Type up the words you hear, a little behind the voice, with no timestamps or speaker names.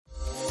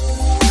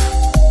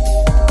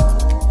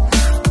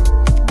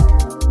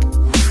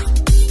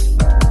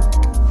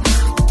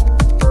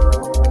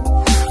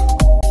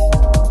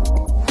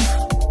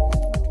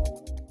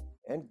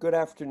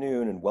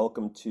afternoon, and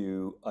welcome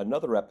to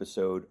another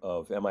episode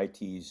of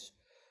MIT's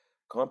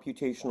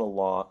Computational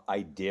Law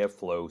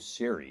IdeaFlow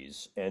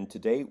series. And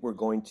today we're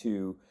going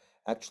to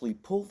actually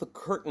pull the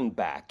curtain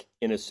back,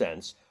 in a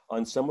sense,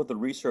 on some of the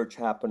research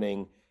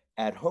happening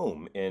at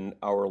home in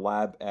our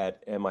lab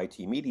at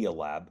MIT Media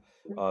Lab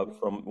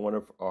from one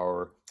of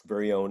our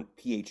very own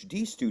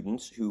PhD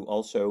students who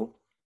also,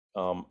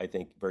 I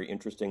think very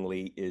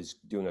interestingly, is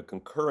doing a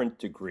concurrent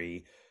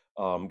degree,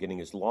 getting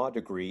his law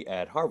degree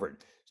at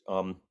Harvard.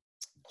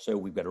 So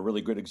we've got a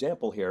really good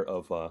example here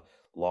of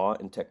law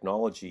and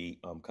technology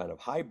kind of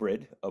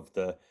hybrid of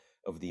the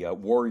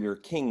warrior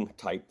king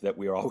type that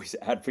we always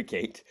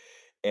advocate,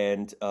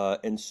 and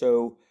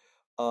so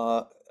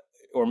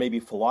or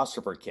maybe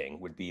philosopher king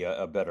would be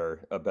a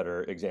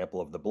better example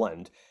of the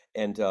blend,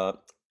 and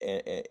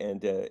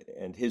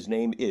and his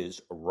name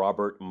is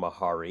Robert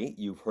Mahari.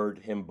 You've heard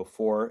him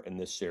before in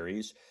this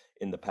series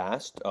in the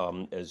past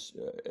as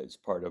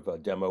part of a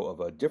demo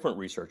of a different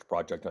research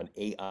project on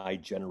AI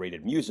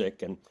generated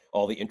music and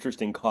all the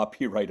interesting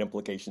copyright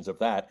implications of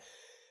that.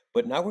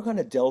 But now we're going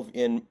to delve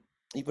in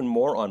even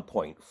more on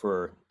point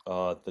for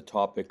the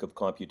topic of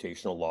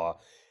computational law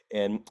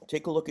and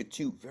take a look at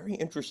two very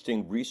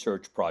interesting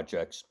research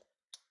projects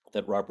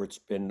that Robert's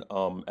been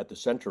at the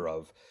center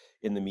of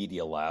in the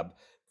Media Lab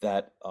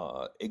that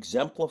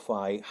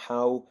exemplify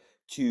how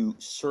to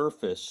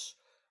surface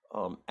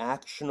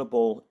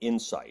actionable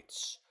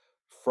insights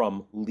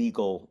from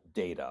legal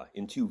data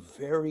in two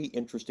very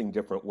interesting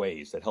different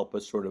ways that help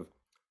us sort of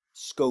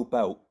scope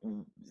out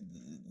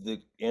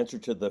the answer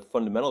to the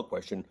fundamental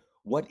question,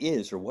 what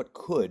is or what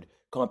could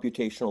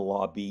computational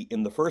law be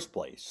in the first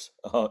place?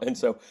 And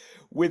so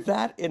with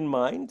that in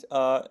mind,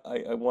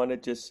 I want to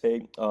just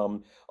say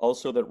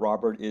also that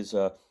Robert is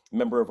a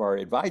member of our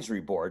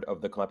advisory board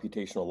of the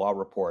Computational Law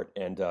Report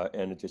and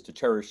just a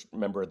cherished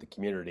member of the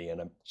community.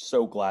 And I'm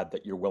so glad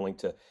that you're willing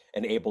to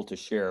and able to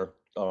share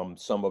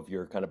some of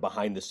your kind of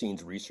behind the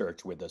scenes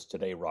research with us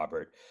today,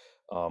 Robert.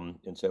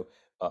 And so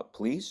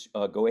please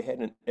go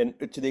ahead and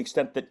to the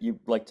extent that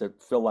you'd like to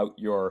fill out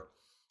your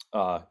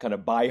kind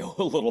of bio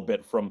a little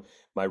bit from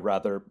my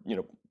rather,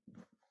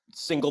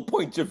 single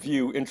point of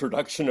view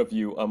introduction of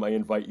you, I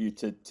invite you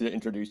to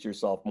introduce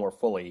yourself more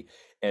fully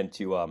and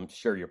to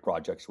share your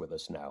projects with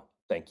us now.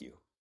 Thank you.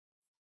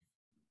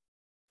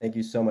 Thank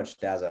you so much,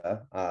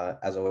 Dazza.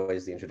 As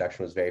always, the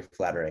introduction was very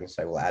flattering,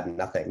 so I will add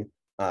nothing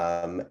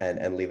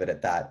and leave it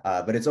at that.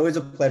 But it's always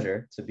a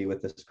pleasure to be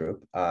with this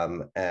group,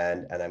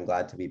 and I'm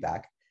glad to be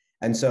back.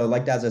 And so,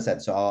 like Dazza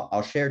said, so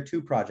I'll share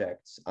two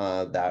projects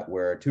that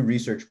were two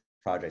research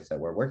projects that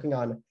we're working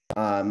on.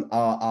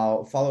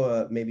 I'll follow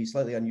a maybe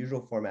slightly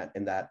unusual format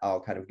in that I'll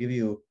kind of give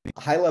you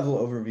a high-level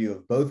overview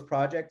of both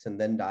projects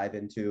and then dive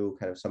into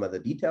kind of some of the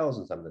details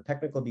and some of the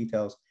technical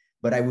details.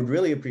 But I would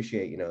really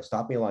appreciate,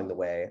 stop me along the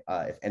way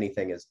if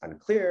anything is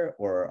unclear,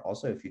 or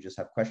also if you just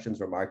have questions,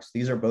 remarks.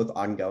 These are both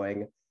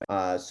ongoing,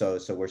 so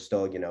we're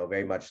still,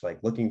 very much like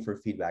looking for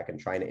feedback and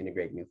trying to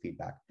integrate new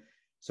feedback.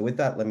 So with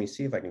that, let me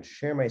see if I can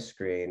share my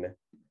screen,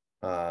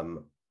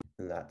 and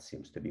that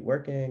seems to be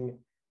working.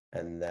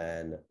 And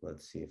then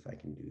let's see if I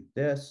can do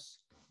this.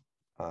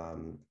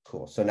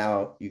 Cool. So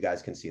now you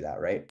guys can see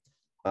that, right?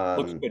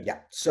 Yeah.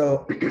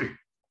 So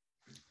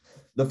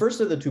the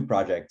first of the two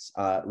projects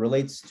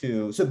relates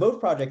to, so both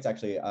projects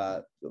actually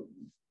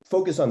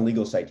focus on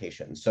legal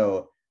citations.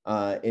 So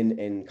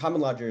in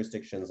common law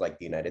jurisdictions like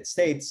the United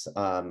States,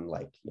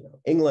 like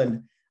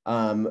England,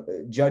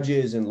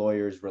 judges and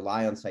lawyers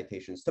rely on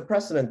citations to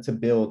precedent to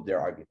build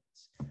their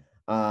arguments.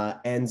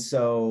 And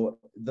so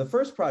the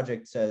first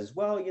project says,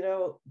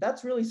 well,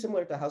 that's really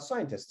similar to how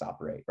scientists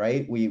operate,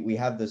 right? We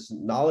have this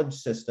knowledge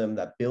system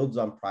that builds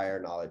on prior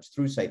knowledge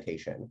through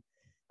citation,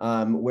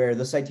 where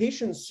the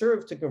citations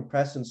serve to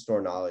compress and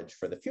store knowledge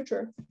for the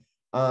future.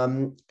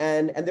 And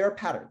there are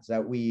patterns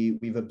that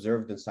we've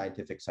observed in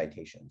scientific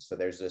citations. So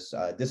there's this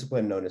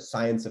discipline known as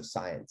science of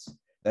science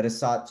that is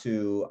sought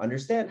to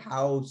understand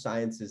how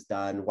science is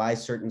done, why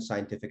certain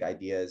scientific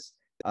ideas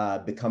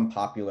become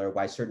popular,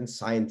 why certain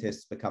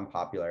scientists become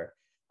popular.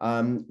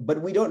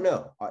 But we don't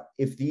know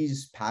if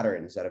these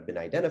patterns that have been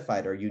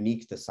identified are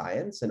unique to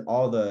science and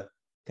all the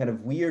kind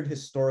of weird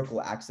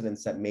historical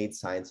accidents that made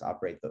science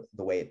operate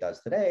the way it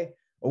does today,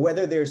 or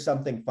whether there's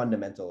something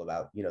fundamental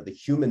about the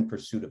human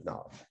pursuit of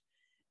knowledge.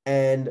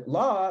 And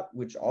law,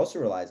 which also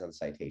relies on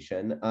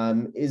citation,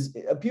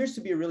 appears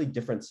to be a really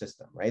different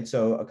system, right?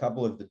 So a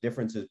couple of the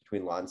differences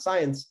between law and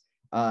science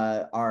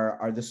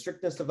are the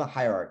strictness of the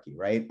hierarchy,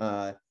 right?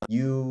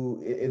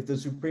 If the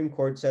Supreme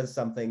Court says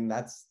something,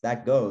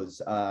 that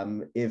goes.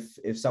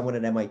 If someone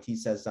at MIT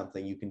says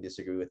something, you can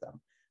disagree with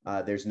them.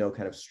 There's no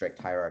kind of strict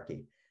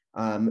hierarchy.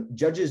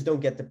 Judges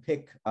don't get to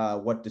pick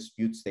what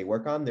disputes they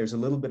work on. There's a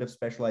little bit of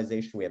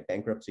specialization. We have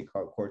bankruptcy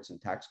courts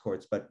and tax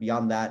courts, but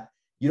beyond that,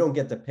 you don't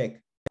get to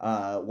pick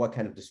what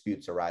kind of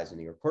disputes arise in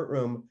your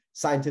courtroom.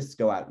 Scientists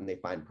go out and they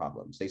find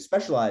problems. They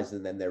specialize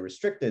and then they're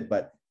restricted,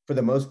 but for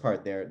the most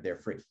part, they're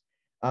free.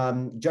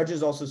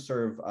 Judges also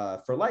serve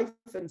for life,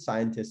 and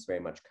scientists very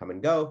much come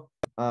and go.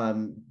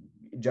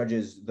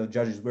 the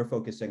judges we're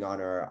focusing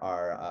on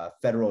are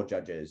federal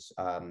judges.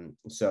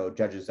 So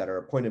judges that are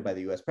appointed by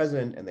the US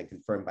president and then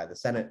confirmed by the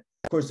Senate.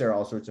 Of course, there are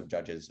all sorts of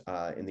judges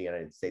in the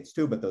United States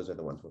too, but those are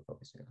the ones we're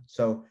focusing on.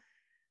 So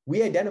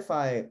we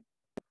identify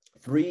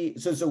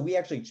so we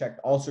actually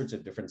checked all sorts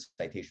of different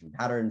citation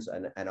patterns,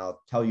 and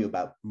I'll tell you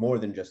about more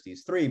than just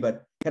these three,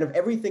 but kind of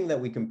everything that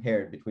we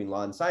compared between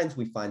law and science,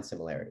 we find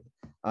similarity.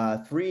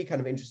 Three kind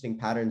of interesting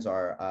patterns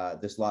are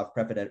this law of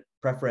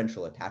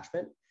preferential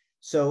attachment.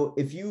 So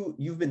if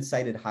you've been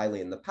cited highly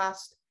in the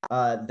past,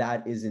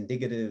 that is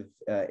indicative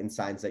in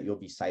science that you'll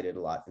be cited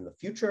a lot in the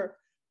future.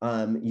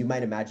 You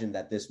might imagine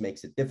that this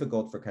makes it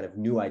difficult for kind of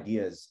new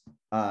ideas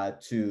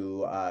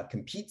to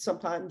compete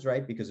sometimes,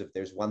 right? Because if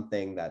there's one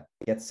thing that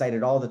gets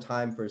cited all the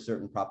time for a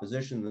certain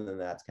proposition, then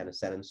that's kind of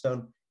set in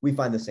stone. We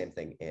find the same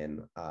thing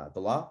in the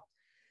law.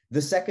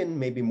 The second,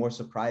 maybe more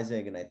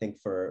surprising, and I think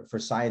for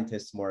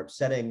scientists more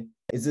upsetting,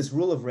 is this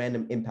rule of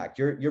random impact.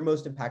 Your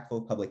most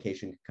impactful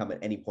publication can come at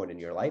any point in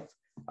your life.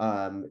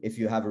 If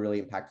you have a really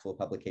impactful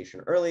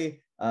publication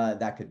early,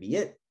 that could be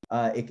it.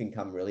 It can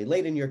come really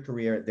late in your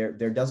career.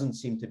 There doesn't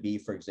seem to be,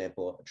 for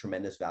example, a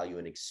tremendous value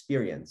in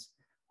experience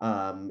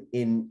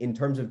in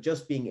terms of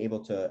just being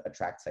able to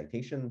attract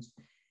citations.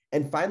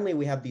 And finally,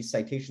 we have these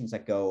citations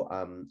that go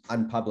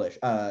unpublished,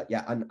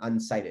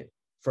 uncited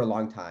for a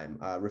long time,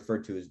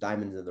 referred to as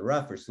diamonds in the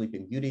rough or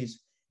sleeping beauties.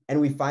 And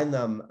we find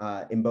them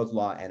in both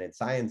law and in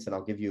science. And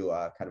I'll give you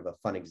kind of a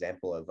fun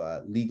example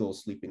of legal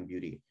sleeping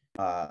beauty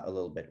a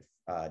little bit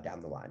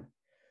down the line.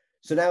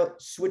 So now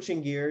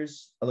switching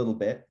gears a little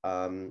bit,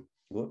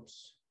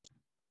 whoops.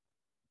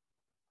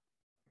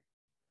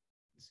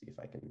 Let's see if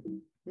I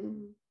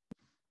can,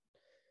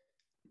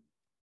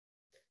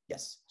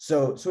 Yes,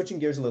 so switching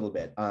gears a little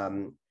bit.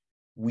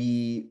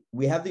 We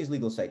have these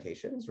legal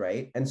citations,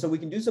 right? And so we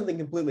can do something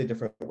completely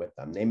different with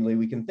them. Namely,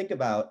 we can think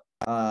about,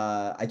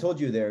 I told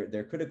you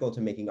they're critical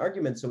to making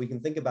arguments. So we can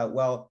think about,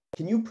 well,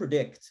 can you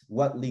predict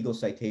what legal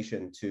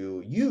citation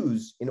to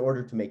use in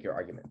order to make your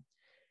argument?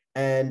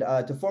 And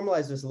to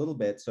formalize this a little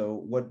bit, so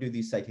what do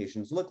these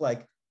citations look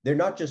like? They're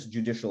not just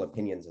judicial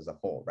opinions as a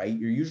whole, right?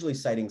 You're usually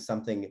citing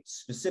something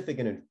specific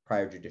in a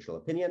prior judicial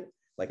opinion,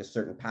 like a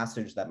certain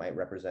passage that might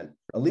represent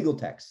a legal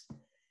text.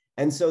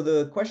 And so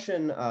the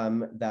question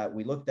that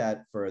we looked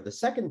at for the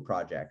second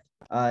project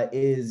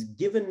is,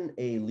 given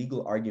a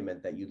legal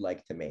argument that you'd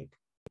like to make,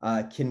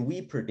 can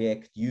we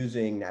predict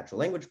using natural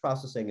language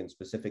processing, and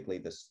specifically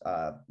this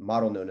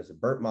model known as a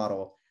BERT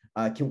model,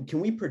 can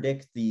we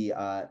predict the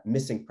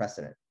missing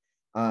precedent?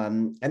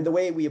 And the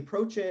way we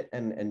approach it,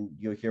 and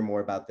you'll hear more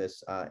about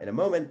this in a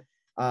moment,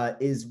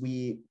 is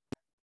we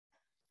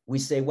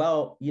say,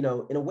 well, in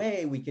a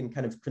way, we can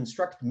kind of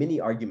construct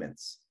mini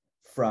arguments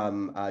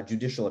from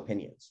judicial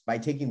opinions by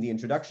taking the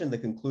introduction, the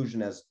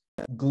conclusion as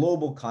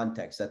global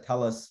context that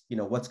tell us,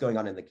 what's going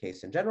on in the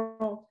case in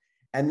general,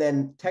 and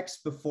then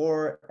text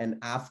before and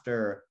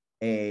after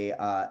a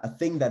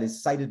thing that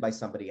is cited by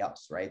somebody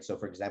else, right? So,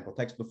 for example,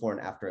 text before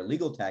and after a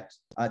legal text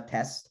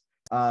test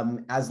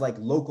as like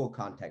local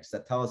context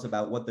that tell us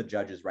about what the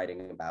judge is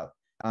writing about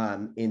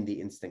in the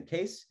instant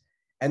case.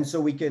 And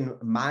so we can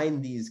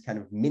mine these kind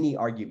of mini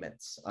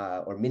arguments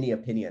or mini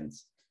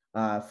opinions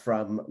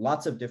from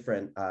lots of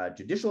different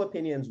judicial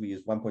opinions. We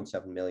use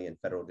 1.7 million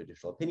federal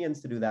judicial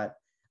opinions to do that,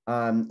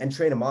 and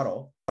train a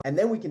model. And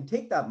then we can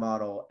take that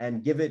model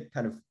and give it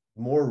kind of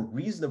more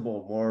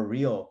reasonable, more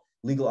real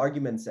legal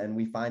arguments. And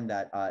we find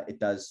that it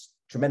does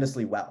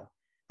tremendously well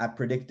at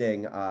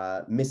predicting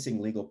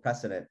missing legal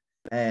precedent.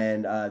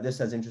 And this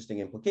has interesting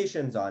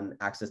implications on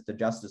access to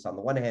justice on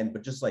the one hand,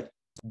 but just like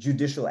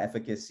judicial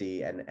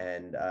efficacy and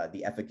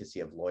the efficacy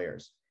of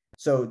lawyers.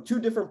 So two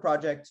different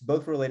projects,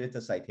 both related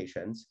to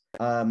citations.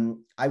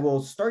 I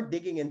will start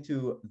digging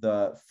into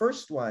the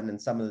first one and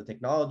some of the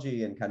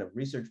technology and kind of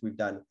research we've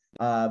done,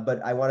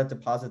 but I wanted to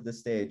pause at this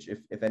stage.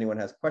 If anyone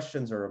has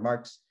questions or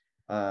remarks,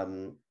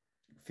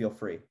 feel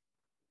free.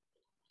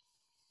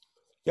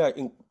 Yeah,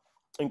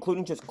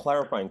 including just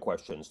clarifying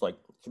questions, like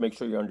to make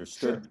sure you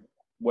understood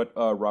what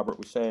Robert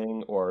was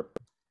saying, or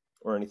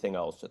anything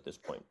else at this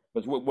point.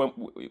 Because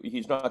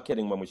he's not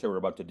kidding when we say we're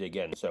about to dig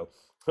in. So,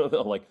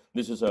 like,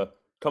 this is a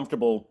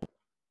comfortable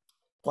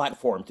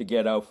platform to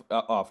get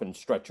off and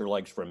stretch your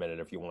legs for a minute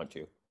if you want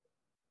to.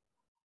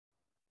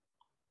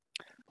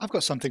 I've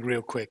got something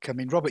real quick. I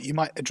mean, Robert, you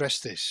might address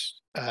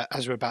this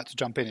as we're about to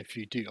jump in. If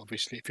you do,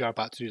 obviously, if you're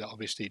about to do that,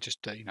 obviously,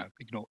 just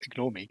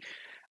ignore me.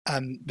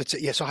 But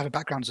yes, I have a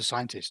background as a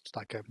scientist.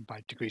 Like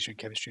my degrees are in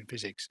chemistry and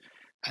physics,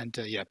 and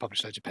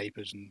published loads of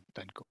papers, and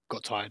then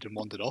got tired and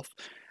wandered off.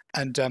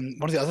 And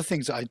one of the other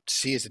things that I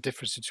see as a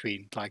difference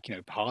between, like,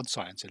 hard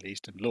science at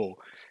least and law,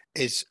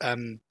 is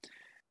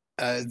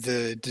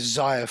the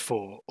desire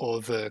for,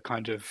 or the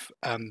kind of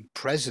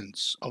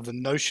presence of the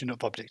notion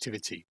of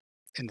objectivity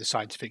in the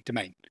scientific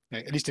domain,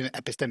 at least in an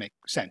epistemic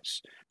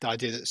sense. The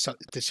idea that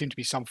there seem to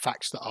be some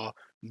facts that are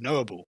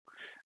knowable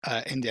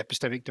in the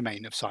epistemic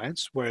domain of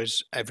science,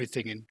 whereas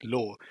everything in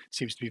law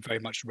seems to be very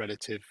much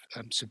relative,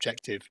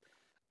 subjective,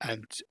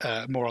 and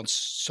more on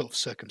sort of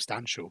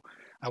circumstantial.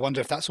 I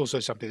wonder if that's also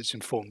something that's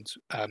informed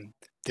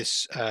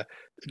this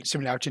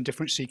similarity and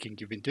difference seeking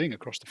you've been doing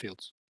across the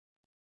fields?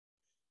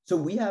 So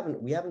we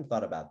haven't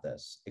thought about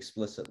this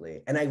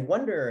explicitly, and I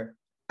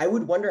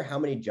would wonder how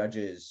many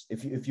judges,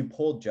 if you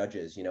polled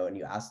judges, and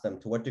you ask them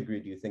to what degree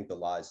do you think the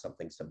law is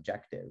something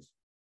subjective,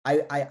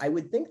 I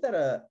would think that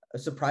a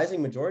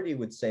surprising majority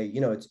would say,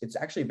 it's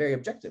actually very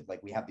objective.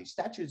 Like, we have these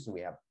statutes and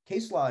we have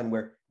case law, and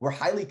we're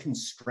highly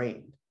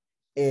constrained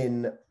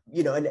in,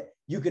 and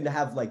you can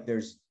have, like,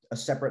 there's a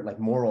separate, like,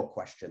 moral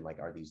question, like,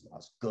 are these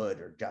laws good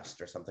or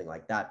just or something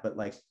like that? But,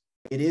 like,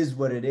 it is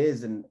what it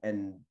is,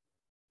 and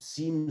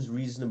seems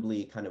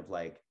reasonably kind of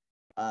like,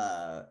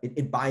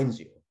 it binds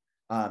you.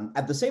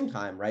 At the same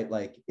time, right,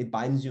 like, it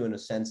binds you in a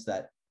sense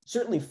that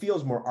certainly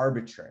feels more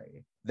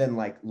arbitrary than,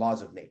 like,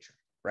 laws of nature,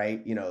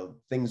 right?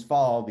 Things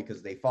fall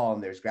because they fall,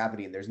 and there's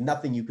gravity, and there's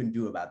nothing you can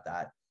do about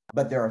that.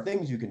 But there are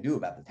things you can do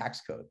about the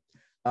tax code.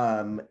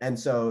 And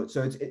so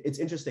it's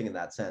interesting in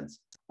that sense.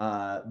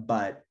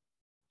 But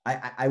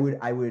I would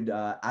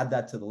add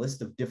that to the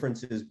list of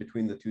differences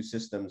between the two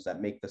systems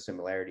that make the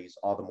similarities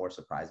all the more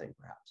surprising,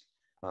 perhaps.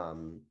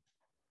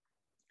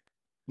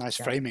 Nice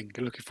framing.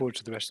 Looking forward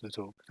to the rest of the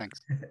talk.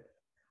 Thanks.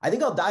 I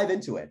think I'll dive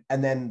into it,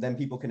 and then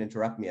people can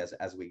interrupt me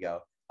as we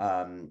go.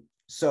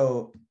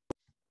 So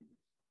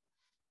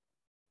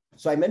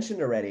I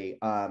mentioned already,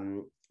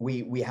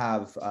 we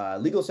have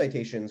legal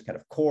citations kind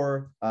of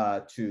core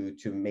to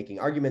making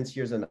arguments.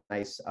 Here's a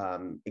nice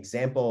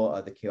example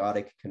of the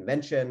chaotic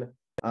convention.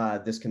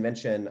 This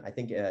convention, I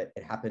think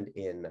it happened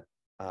in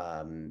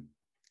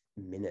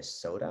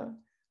Minnesota,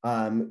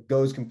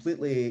 goes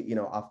completely,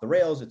 off the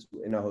rails. It's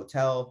in a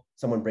hotel.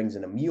 Someone brings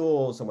in a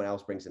mule. Someone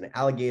else brings in an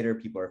alligator.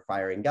 People are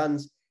firing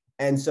guns.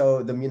 And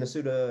so the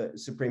Minnesota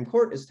Supreme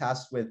Court is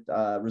tasked with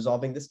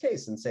resolving this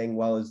case and saying,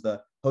 well, is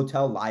the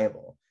hotel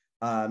liable?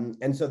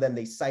 And so then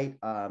they cite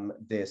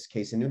this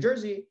case in New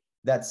Jersey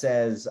that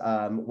says,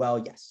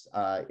 well, yes,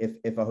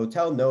 if a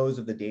hotel knows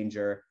of the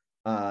danger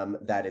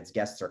that its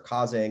guests are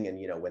causing, and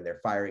when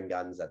they're firing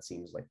guns, that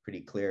seems like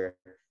pretty clear,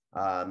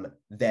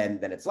 then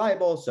it's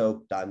liable.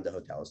 So done, the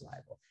hotel is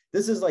liable.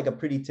 This is like a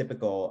pretty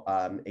typical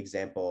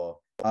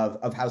example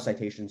of how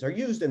citations are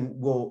used, and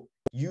we'll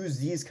use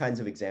these kinds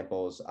of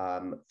examples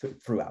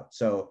throughout.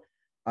 So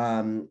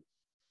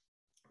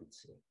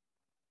let's see.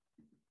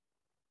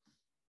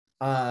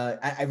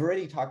 I've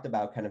already talked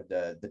about kind of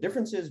the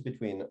differences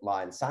between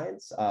law and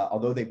science.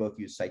 Although they both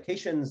use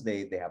citations,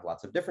 they have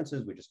lots of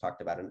differences. We just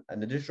talked about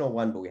an additional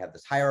one, but we have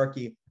this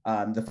hierarchy.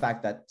 The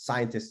fact that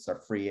scientists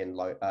are free and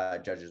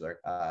judges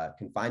are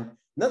confined.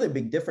 Another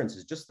big difference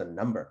is just the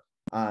number.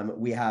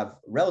 We have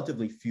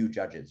relatively few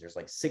judges. There's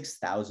like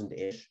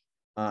 6,000-ish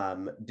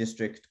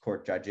district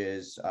court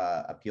judges,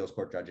 appeals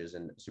court judges,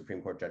 and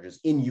Supreme Court judges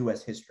in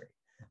US history.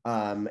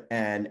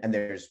 And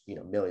there's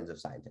millions of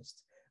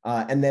scientists.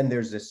 And then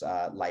there's this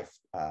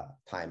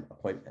lifetime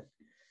appointment.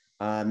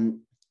 And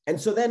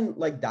so then,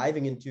 like,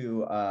 diving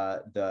into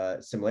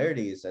the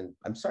similarities, and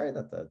I'm sorry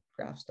that the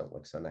graphs don't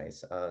look so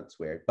nice. It's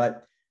weird.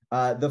 But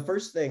the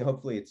first thing,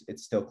 hopefully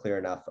it's still clear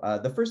enough.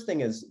 The first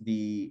thing is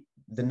the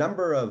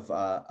number of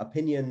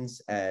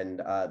opinions and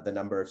the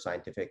number of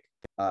scientific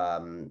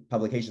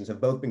publications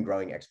have both been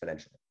growing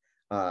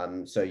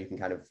exponentially. So you can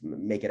kind of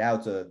make it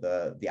out. So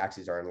the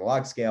axes are on a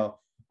log scale.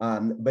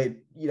 But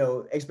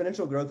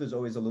exponential growth is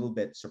always a little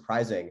bit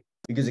surprising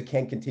because it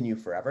can't continue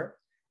forever.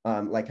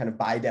 Like, kind of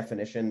by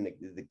definition,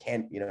 it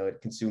can't,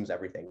 it consumes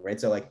everything, right?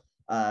 So, like,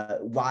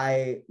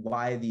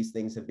 why these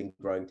things have been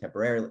growing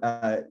temporarily,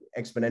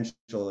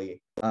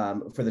 exponentially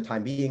for the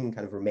time being,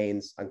 kind of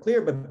remains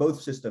unclear. But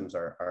both systems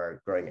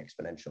are growing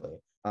exponentially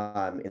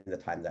in the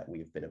time that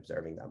we've been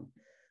observing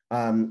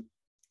them.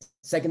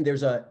 Second,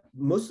 there's a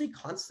mostly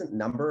constant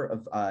number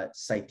of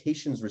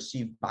citations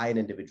received by an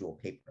individual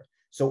paper.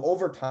 So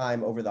over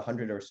time, over the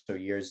 100 or so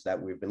years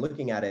that we've been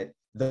looking at it,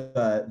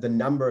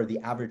 the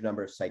average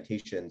number of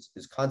citations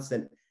is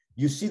constant.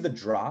 You see the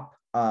drop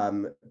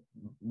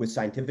with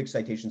scientific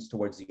citations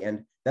towards the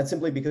end. That's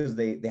simply because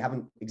they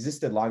haven't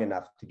existed long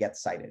enough to get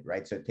cited,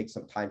 right? So it takes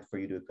some time for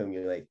you to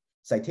accumulate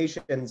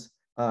citations,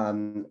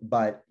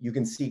 but you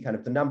can see kind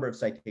of the number of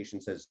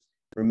citations has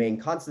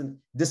remained constant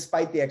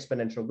despite the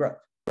exponential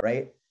growth,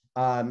 right?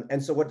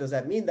 And so what does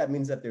that mean? That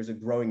means that there's a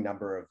growing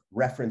number of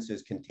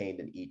references contained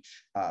in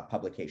each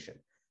publication.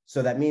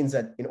 So that means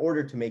that in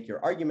order to make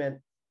your argument,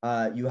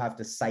 you have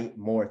to cite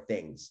more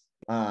things.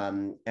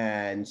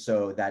 And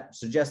so that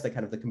suggests that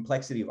kind of the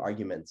complexity of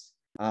arguments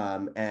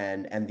and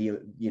the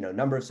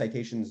number of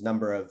citations,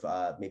 number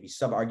of maybe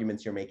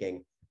sub-arguments you're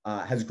making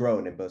has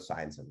grown in both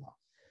science and law.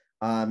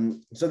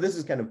 So this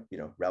is kind of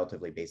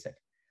relatively basic.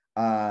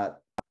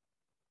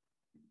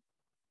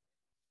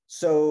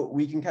 So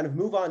we can kind of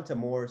move on to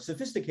more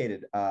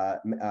sophisticated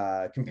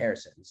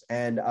comparisons.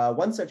 And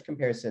one such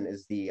comparison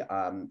is the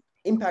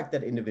impact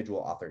that individual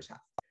authors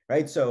have,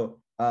 right? So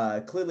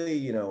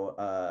clearly,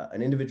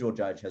 an individual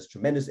judge has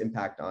tremendous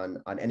impact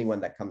on anyone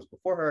that comes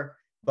before her,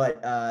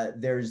 but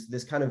there's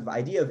this kind of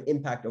idea of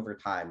impact over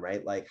time,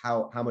 right? Like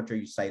how much are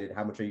you cited?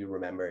 How much are you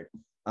remembered?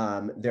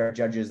 There are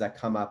judges that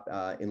come up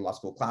in law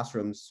school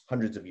classrooms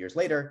hundreds of years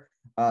later,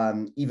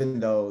 even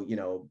though, you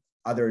know,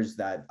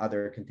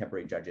 other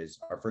contemporary judges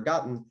are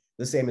forgotten.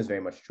 The same is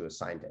very much true of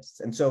scientists.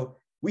 And so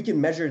we can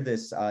measure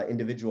this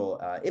individual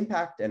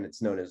impact, and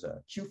it's known as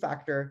a Q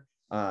factor,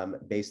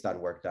 based on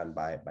work done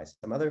by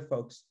some other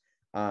folks.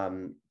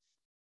 Some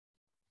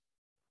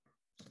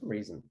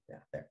reason, yeah,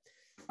 there.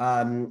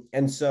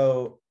 And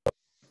so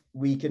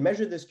we can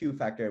measure this Q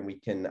factor, and we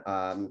can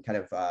kind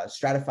of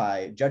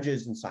stratify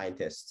judges and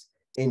scientists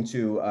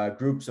into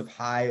groups of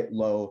high,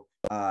 low,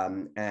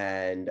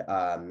 and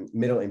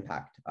middle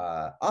impact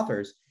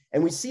authors.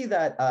 And we see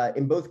that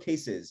in both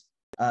cases,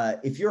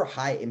 if you're a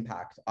high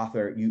impact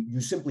author, you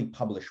simply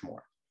publish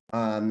more.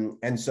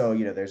 And so,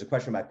 you know, there's a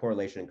question about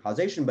correlation and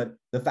causation, but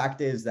the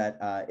fact is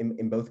that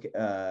in both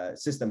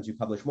systems, you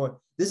publish more.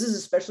 This is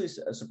especially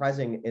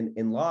surprising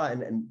in law,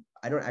 and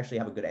I don't actually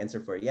have a good answer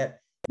for it yet,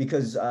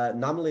 because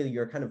nominally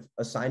you're kind of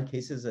assigned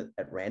cases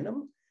at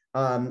random.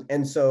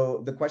 And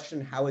so the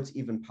question how it's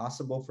even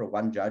possible for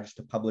one judge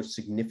to publish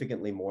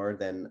significantly more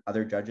than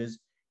other judges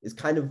is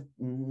kind of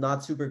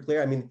not super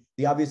clear. I mean,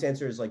 the obvious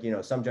answer is like, you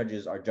know, some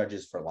judges are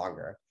judges for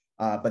longer,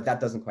 but that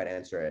doesn't quite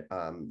answer it.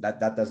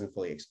 That doesn't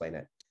fully explain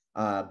it.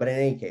 But in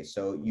any case,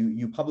 so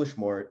you publish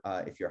more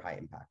if you're high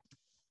impact.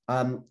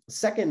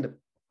 Second,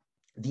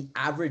 the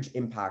average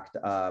impact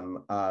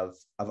of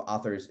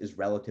authors is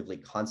relatively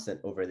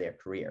constant over their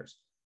careers.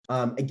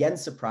 Again,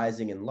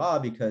 surprising in law,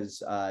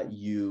 because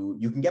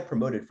you can get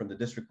promoted from the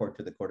district court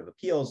to the Court of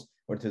Appeals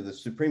or to the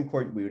Supreme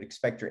Court. We would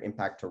expect your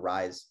impact to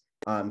rise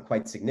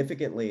quite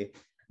significantly.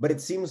 But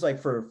it seems like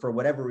for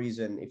whatever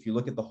reason, if you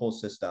look at the whole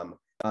system,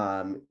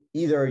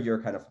 either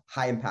you're kind of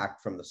high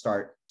impact from the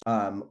start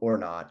or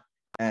not.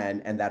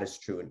 And that is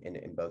true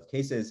in both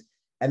cases.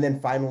 And then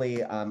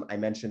finally, I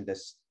mentioned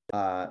this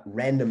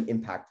random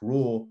impact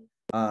rule.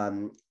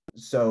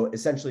 So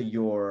essentially,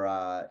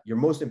 your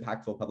most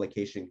impactful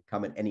publication can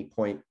come at any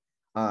point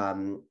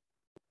of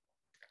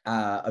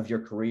your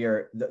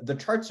career. The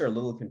charts are a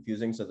little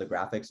confusing, so the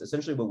graphics.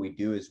 Essentially, what we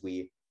do is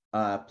we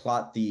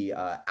plot the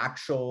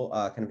actual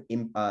kind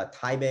of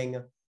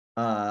timing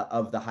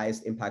of the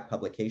highest impact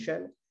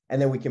publication,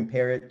 and then we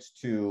compare it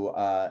to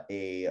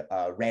a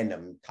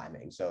random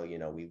timing. So, you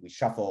know, we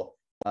shuffle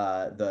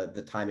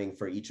the timing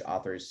for each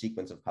author's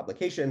sequence of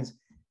publications.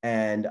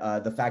 And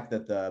the fact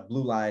that the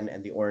blue line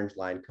and the orange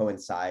line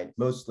coincide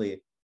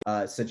mostly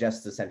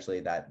suggests essentially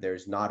that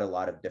there's not a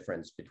lot of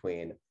difference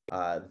between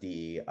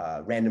the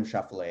random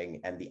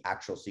shuffling and the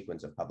actual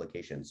sequence of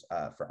publications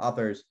for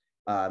authors,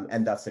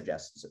 and thus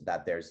suggests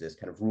that there's this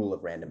kind of rule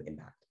of random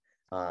impact.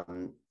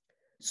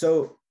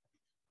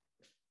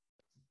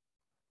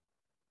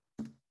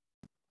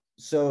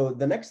 So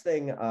the next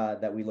thing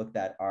that we looked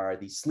at are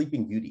the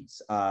sleeping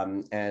beauties.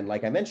 And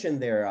like I mentioned,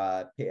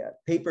 they're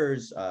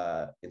papers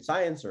in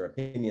science or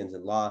opinions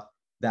in law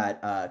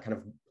that kind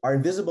of are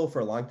invisible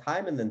for a long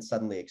time and then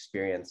suddenly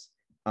experience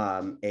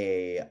an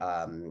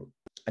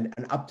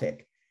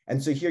uptick.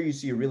 And so here you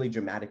see a really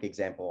dramatic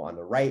example on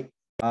the right,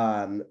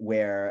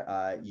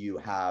 where you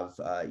have,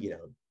 you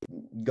know,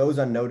 goes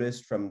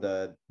unnoticed from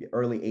the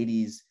early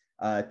 80s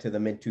to the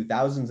mid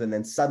 2000s, and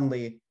then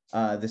suddenly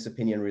this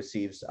opinion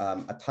receives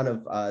a ton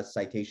of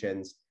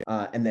citations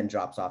and then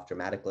drops off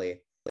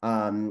dramatically.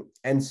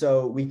 And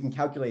so we can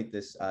calculate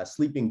this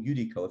sleeping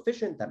beauty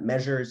coefficient that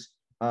measures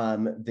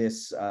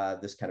this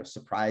kind of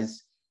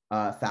surprise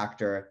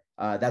factor.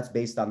 That's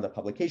based on the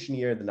publication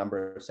year, the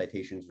number of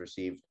citations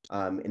received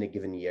in a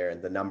given year, and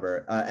the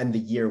number and the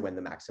year when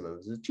the maximum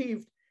is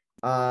achieved.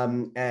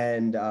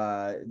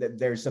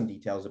 There's some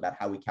details about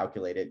how we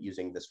calculate it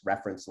using this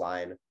reference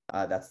line.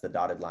 That's the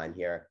dotted line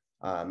here.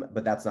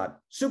 But that's not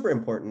super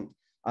important.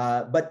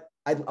 But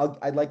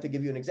I'd like to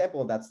give you an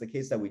example. That's the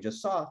case that we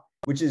just saw,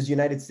 which is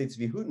United States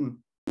v. Hooton.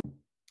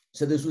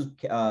 So this was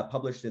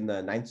published in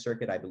the Ninth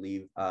Circuit, I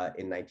believe,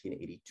 in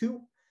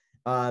 1982.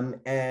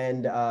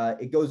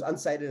 It goes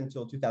uncited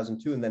until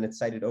 2002, and then it's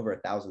cited over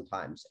 1,000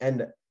 times.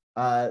 And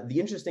the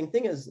interesting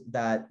thing is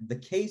that the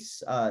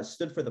case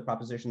stood for the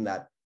proposition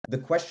that the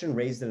question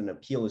raised in an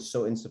appeal is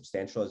so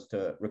insubstantial as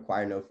to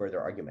require no further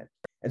argument.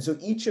 And so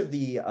each of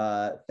the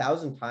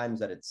 1,000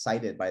 times that it's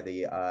cited by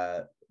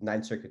the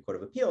Ninth Circuit Court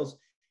of Appeals,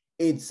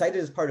 it's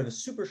cited as part of a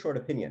super short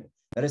opinion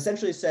that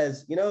essentially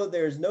says, you know,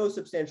 there's no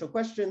substantial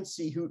question,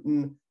 see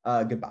Hooton,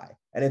 goodbye.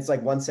 And it's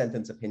like one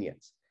sentence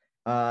opinions.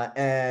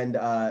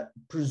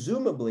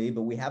 Presumably,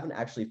 but we haven't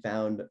actually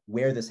found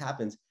where this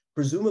happens,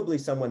 presumably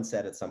someone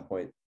said at some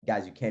point,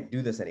 guys, you can't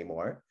do this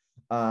anymore.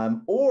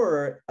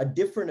 Or a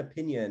different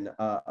opinion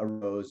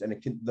arose, and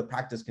the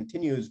practice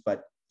continues,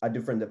 but a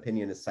different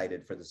opinion is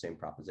cited for the same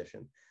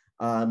proposition.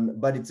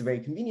 But it's a very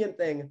convenient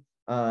thing.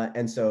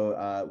 And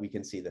so we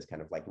can see this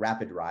kind of like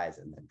rapid rise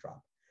and then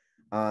drop.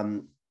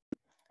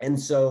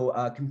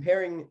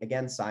 Comparing,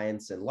 again,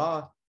 science and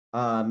law,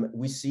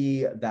 we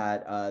see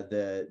that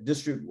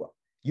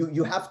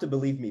you have to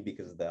believe me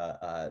because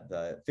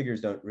the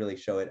figures don't really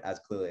show it as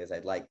clearly as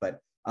I'd like, but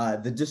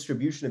the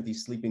distribution of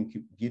these sleeping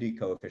beauty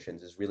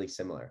coefficients is really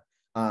similar.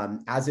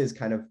 as is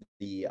kind of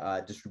the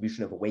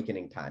distribution of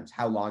awakening times,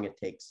 how long it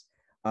takes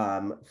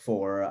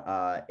for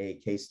a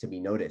case to be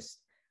noticed.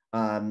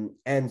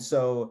 And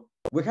so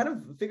we're kind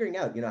of figuring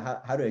out,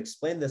 how to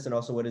explain this, and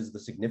also what is the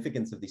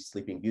significance of these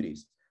sleeping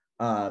beauties.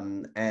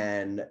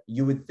 And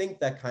you would think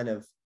that kind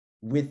of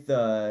with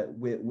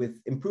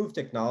improved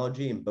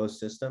technology in both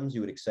systems,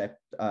 you would expect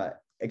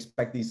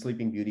these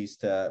sleeping beauties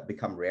to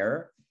become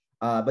rarer.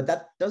 But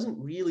that doesn't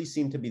really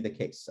seem to be the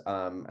case.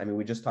 I mean,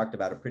 we just talked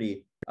about a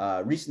pretty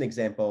recent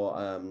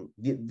example.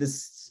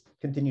 This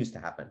continues to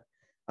happen.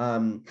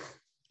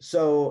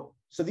 So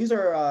these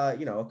are,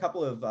 a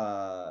couple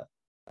of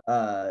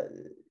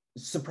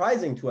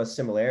surprising to us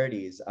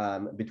similarities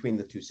between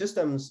the two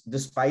systems,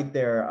 despite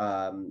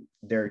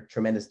their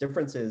tremendous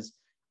differences.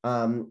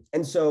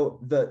 And so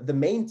the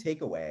main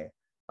takeaway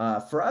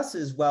for us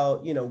is,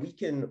 well, we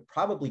can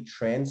probably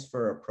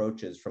transfer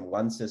approaches from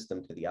one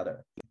system to the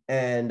other.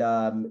 And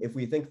if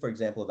we think, for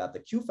example, about the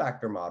Q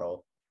factor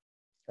model,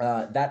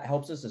 that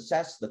helps us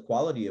assess the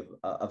quality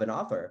of an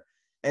author.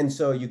 And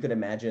so you could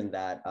imagine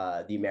that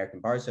the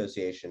American Bar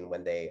Association,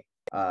 when they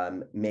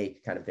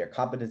make kind of their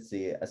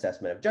competency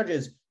assessment of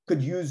judges,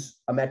 could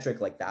use a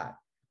metric like that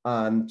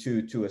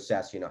to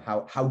assess,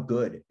 how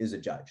good is a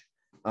judge.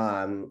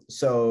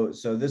 So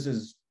this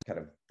is kind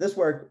of this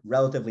work,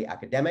 relatively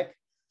academic.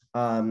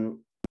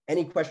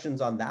 Any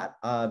questions on that?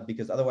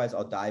 Because otherwise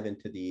I'll dive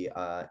into the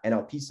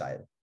NLP side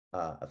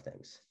of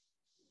things.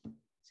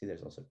 See,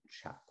 there's also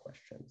chat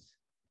questions.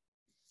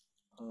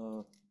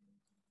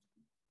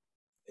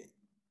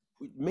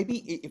 Maybe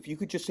if you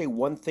could just say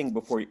one thing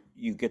before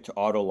you get to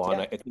auto law,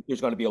 and I think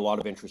there's going to be a lot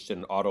of interest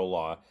in auto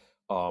law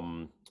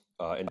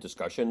and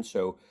discussion.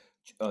 So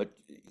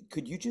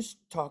could you just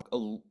talk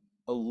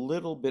a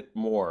little bit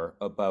more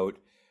about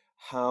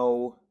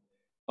how,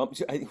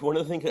 so one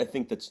of the things I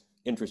think that's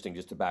interesting,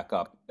 just to back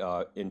up,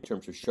 in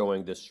terms of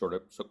showing this sort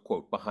of,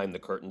 quote, behind the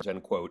curtains,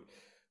 end quote,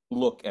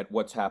 look at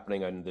what's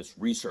happening in this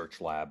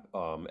research lab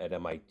at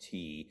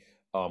MIT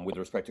with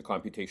respect to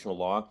computational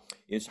law,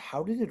 is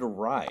how did it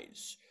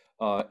arise?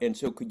 And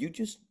so could you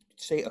just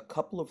say a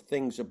couple of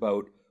things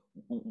about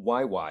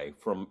why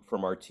from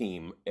our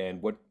team,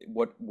 and what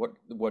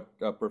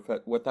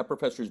that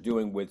professor is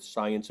doing with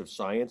science of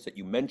science that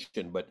you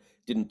mentioned but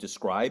didn't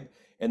describe,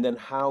 and then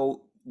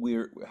how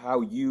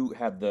you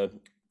had the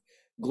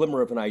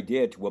glimmer of an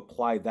idea to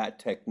apply that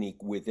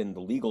technique within the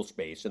legal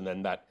space, and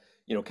then that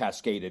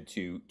cascaded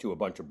to a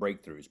bunch of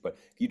breakthroughs. But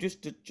if you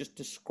just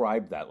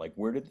describe that, like,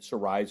 where did this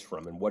arise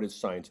from, and what is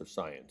science of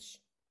science?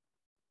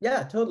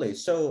 Yeah, totally.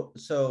 So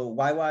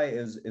YY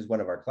is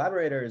one of our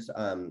collaborators.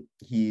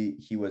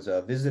 He was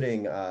a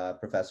visiting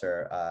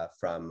professor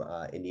from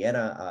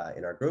Indiana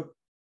in our group,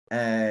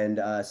 and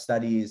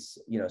studies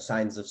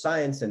science of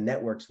science and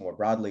networks more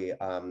broadly.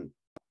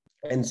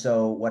 And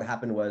so what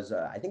happened was,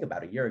 I think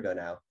about a year ago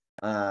now,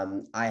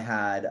 I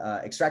had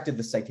extracted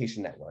the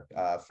citation network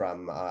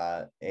from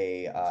a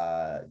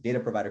data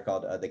provider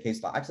called the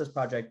Case Law Access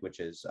Project, which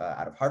is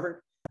out of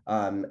Harvard.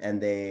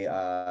 And they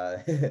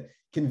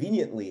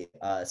conveniently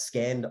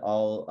scanned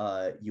all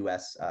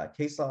US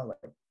case law,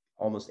 like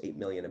almost 8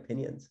 million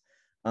opinions,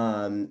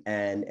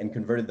 and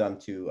converted them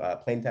to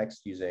plain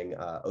text using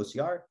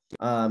OCR.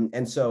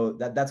 And so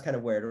that's kind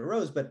of where it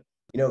arose. But,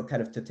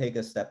 kind of to take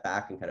a step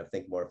back and kind of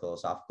think more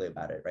philosophically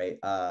about it, right?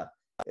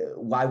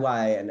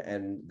 YY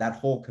and that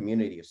whole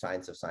community of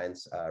science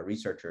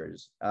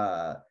researchers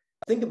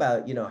think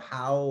about,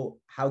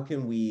 how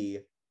can we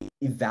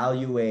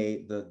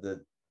evaluate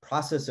the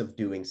process of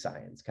doing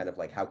science, kind of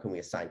like how can we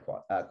assign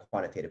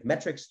quantitative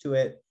metrics to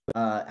it?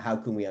 How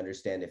can we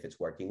understand if it's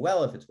working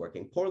well, if it's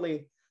working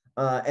poorly?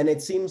 And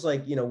it seems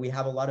like, we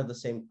have a lot of the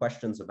same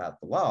questions about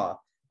the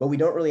law, but we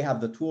don't really have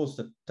the tools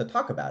to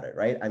talk about it,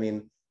 right? I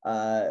mean,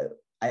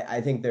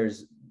 I think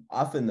there's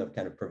often the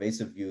kind of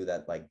pervasive view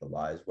that like the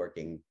law is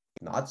working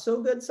not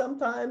so good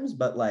sometimes,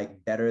 but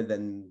like better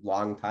than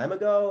long time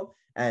ago,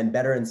 and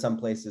better in some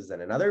places than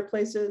in other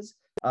places.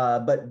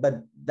 But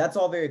that's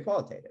all very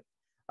qualitative.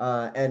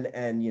 And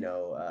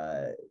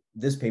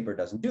this paper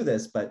doesn't do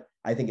this, but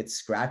I think it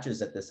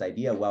scratches at this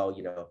idea. Well,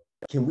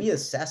 can we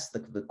assess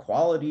the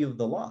quality of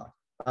the law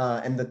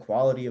and the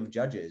quality of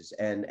judges,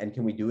 and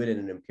can we do it in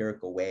an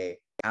empirical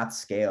way at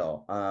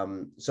scale?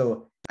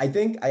 So I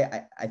think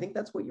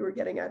that's what you were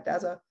getting at,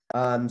 Dazza.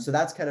 So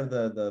that's kind of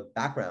the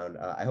background.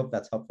 I hope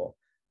that's helpful.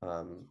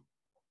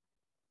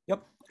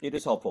 Yep, it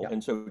is helpful. Yeah.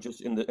 And so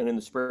just in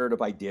the spirit of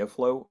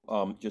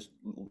IdeaFlow, just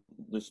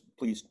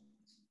please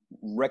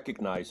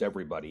recognize,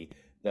 everybody,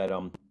 that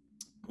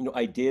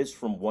ideas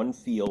from one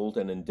field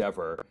and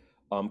endeavor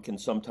can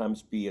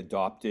sometimes be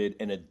adopted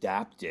and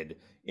adapted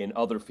in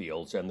other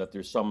fields, and that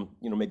there's some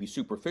maybe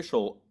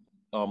superficial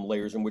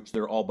layers in which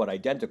they're all but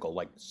identical,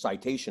 like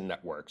citation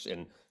networks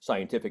in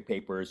scientific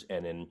papers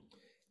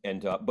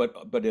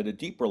but at a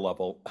deeper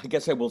level. I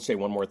guess I will say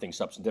one more thing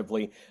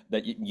substantively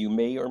that you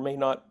may or may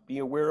not be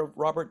aware of,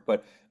 Robert,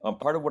 but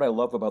part of what I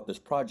love about this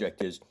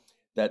project is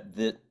that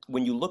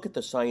when you look at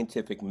the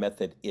scientific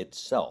method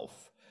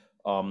itself,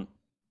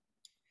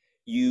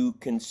 you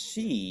can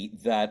see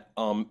that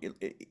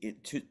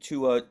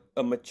to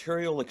a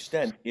material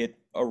extent, it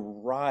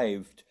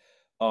arrived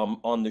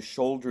on the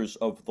shoulders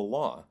of the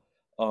law.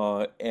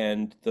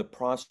 And the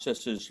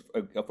processes,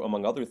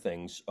 among other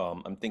things,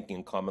 I'm thinking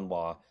in common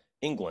law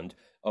England,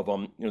 of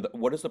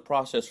what is the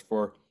process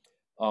for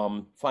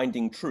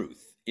finding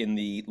truth in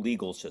the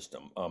legal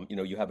system?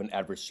 You have an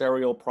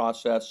adversarial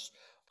process.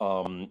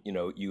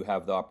 You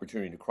have the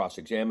opportunity to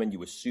cross-examine.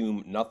 You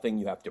assume nothing.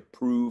 You have to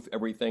prove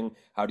everything.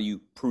 How do you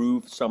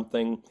prove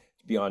something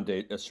beyond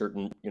a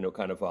certain,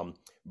 kind of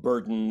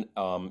burden?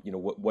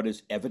 What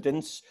is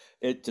evidence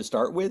to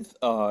start with?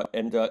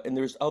 And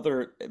there's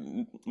other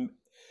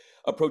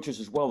approaches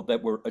as well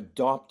that were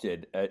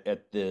adopted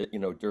at the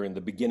during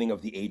the beginning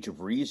of the Age of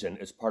Reason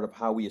as part of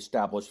how we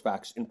establish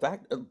facts. In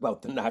fact,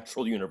 about the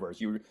natural universe,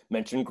 you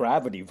mentioned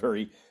gravity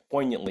very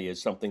poignantly as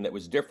something that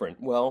was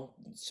different. Well,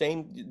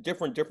 same,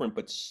 different,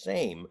 but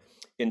same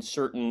in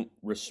certain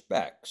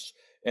respects.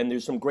 And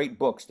there's some great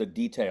books that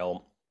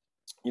detail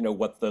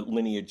what the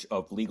lineage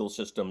of legal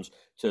systems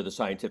to the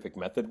scientific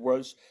method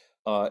was.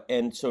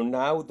 And so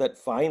now that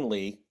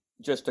finally,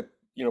 just a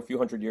few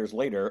hundred years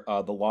later,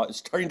 the law is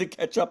starting to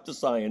catch up to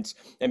science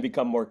and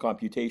become more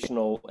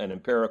computational and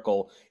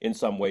empirical in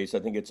some ways. I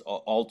think it's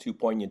all too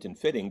poignant and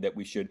fitting that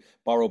we should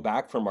borrow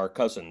back from our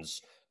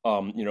cousins,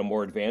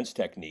 more advanced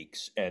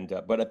techniques.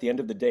 And but at the end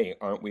of the day,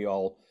 aren't we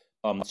all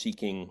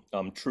seeking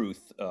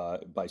truth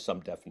by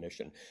some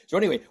definition? So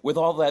anyway, with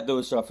all that,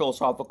 those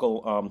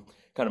philosophical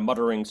kind of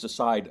mutterings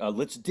aside,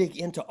 let's dig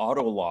into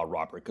auto law,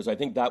 Robert, because I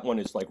think that one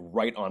is like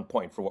right on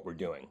point for what we're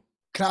doing.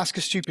 Can I ask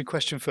a stupid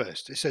question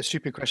first? It's a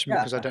stupid question Yeah,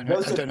 because I don't know.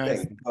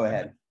 Anything. Go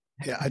ahead.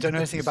 Yeah, I don't know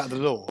anything about the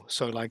law,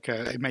 so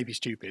it may be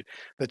stupid.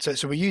 But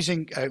so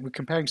we're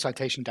comparing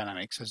citation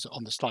dynamics as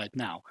on the slide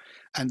now,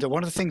 and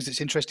one of the things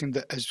that's interesting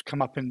that has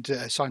come up in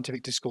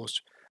scientific discourse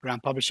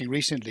around publishing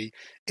recently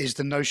is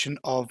the notion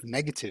of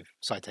negative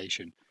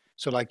citation.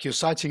 So like you're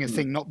citing a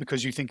thing not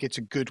because you think it's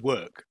a good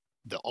work,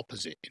 the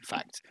opposite, in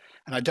fact.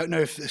 And I don't know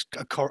if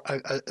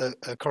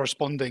a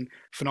corresponding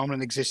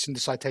phenomenon exists in the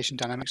citation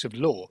dynamics of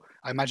law.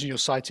 I imagine you're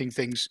citing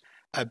things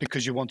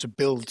because you want to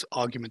build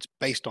arguments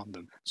based on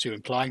them. So you're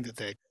implying that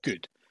they're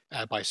good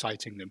by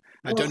citing them.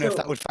 And I don't know if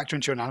that would factor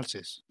into your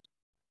analysis.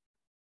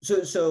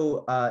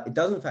 So it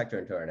doesn't factor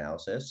into our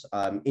analysis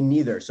in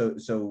neither.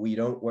 So we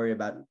don't worry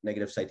about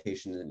negative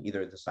citations in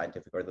either the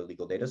scientific or the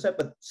legal data set,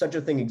 but such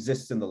a thing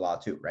exists in the law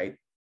too, right?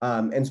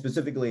 And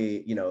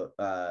specifically,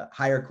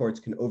 higher courts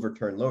can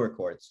overturn lower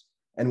courts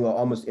and will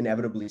almost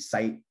inevitably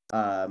cite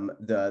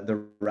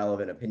the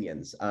relevant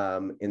opinions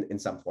in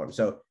some form.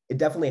 So it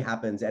definitely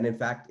happens. And in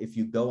fact, if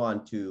you go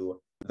on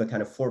to the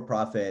kind of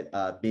for-profit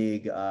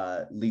big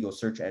legal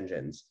search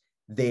engines,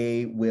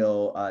 they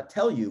will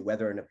tell you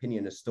whether an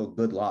opinion is still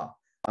good law.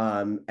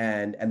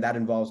 And that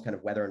involves kind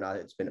of whether or not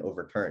it's been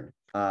overturned.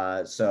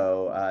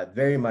 So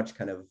very much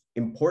kind of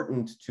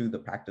important to the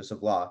practice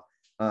of law.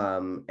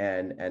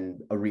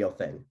 And a real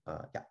thing.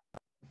 Yeah.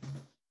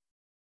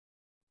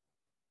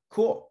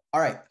 Cool. All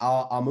right.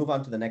 I'll move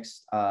on to the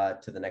next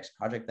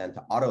project then,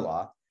 to auto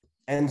law.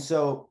 And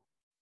so,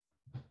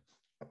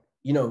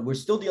 we're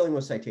still dealing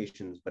with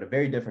citations, but a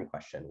very different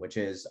question, which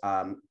is,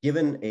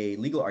 given a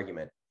legal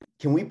argument,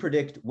 can we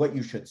predict what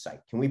you should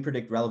cite? Can we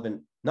predict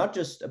relevant, not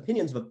just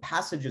opinions, but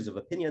passages of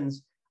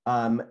opinions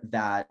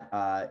that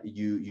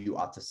you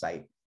ought to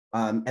cite?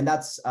 And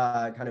that's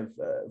kind of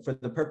for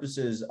the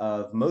purposes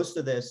of most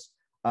of this,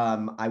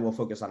 I will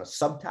focus on a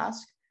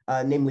subtask,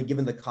 namely,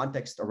 given the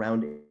context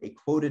around a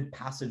quoted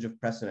passage of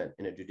precedent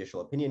in a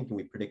judicial opinion, can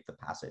we predict the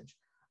passage?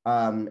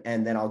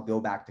 And then I'll go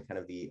back to kind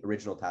of the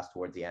original task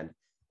towards the end.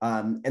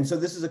 And so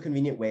this is a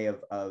convenient way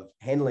of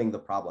handling the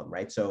problem,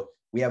 right? So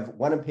we have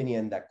one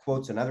opinion that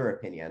quotes another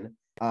opinion.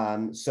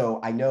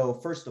 So I know,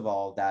 first of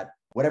all, that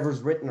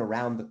whatever's written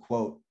around the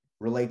quote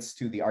relates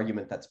to the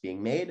argument that's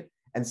being made.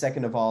 And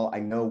second of all, I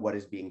know what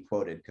is being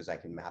quoted because I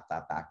can map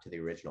that back to the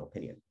original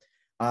opinion.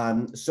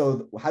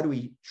 So how do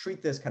we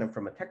treat this kind of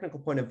from a technical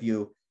point of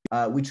view?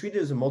 We treat it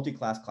as a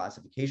multi-class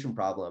classification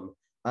problem.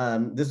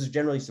 This is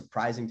generally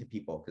surprising to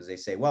people because they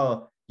say,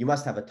 well, you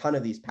must have a ton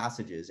of these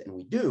passages, and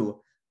we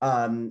do.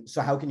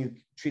 So how can you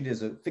treat it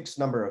as a fixed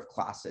number of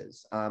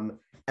classes?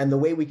 And the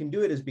way we can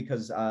do it is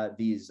because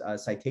these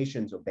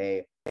citations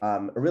obey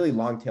a really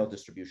long tail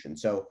distribution.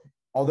 So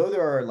although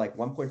there are like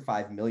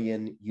 1.5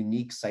 million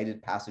unique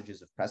cited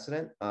passages of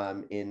precedent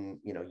in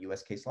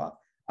US case law,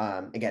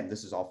 again,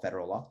 this is all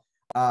federal law,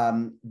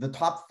 the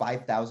top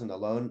 5,000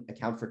 alone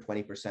account for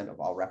 20% of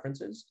all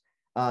references.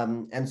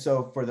 And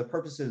so for the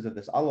purposes of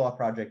this auto law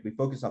project, we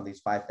focus on these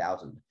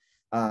 5,000.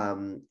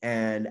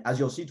 And as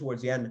you'll see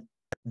towards the end,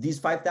 these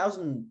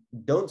 5,000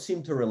 don't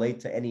seem to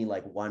relate to any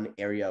like one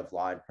area of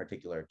law in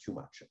particular too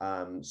much.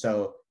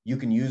 So you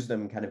can use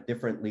them in kind of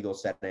different legal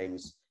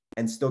settings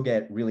and still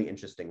get really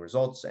interesting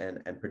results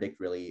and predict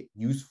really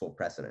useful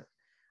precedent.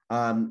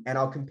 And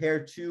I'll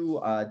compare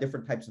two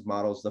different types of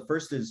models. The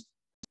first is,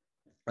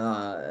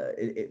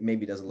 it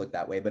maybe doesn't look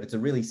that way, but it's a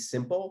really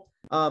simple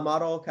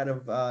model kind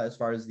of as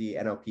far as the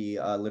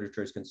NLP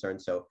literature is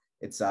concerned. So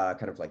It's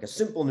kind of like a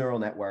simple neural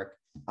network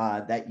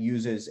that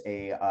uses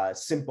a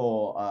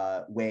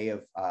simple way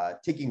of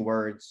taking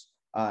words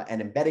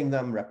and embedding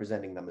them,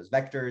 representing them as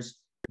vectors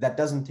that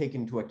doesn't take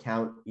into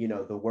account,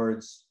 the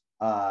words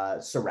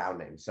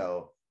surrounding.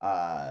 So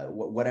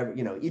whatever,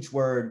 each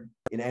word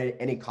in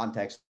any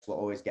context will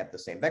always get the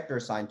same vector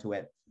assigned to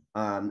it.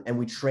 And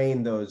we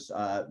train those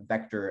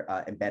vector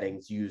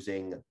embeddings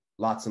using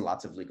lots and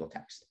lots of legal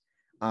text.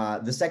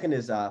 The second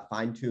is a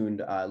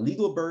fine-tuned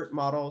legal BERT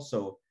model.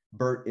 So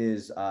BERT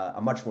is a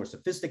much more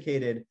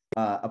sophisticated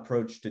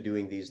approach to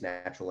doing these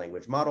natural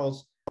language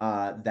models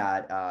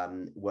that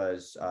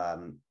was,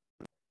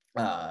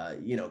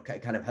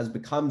 kind of has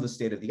become the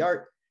state of the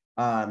art.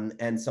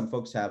 And some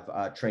folks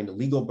have trained a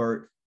legal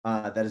BERT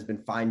that has been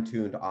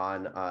fine-tuned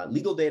on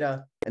legal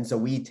data. And so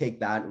we take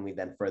that and we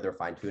then further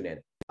fine-tune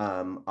it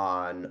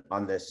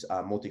on this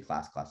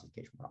multi-class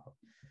classification problem.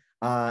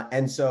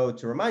 And so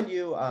to remind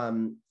you,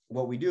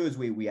 what we do is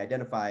we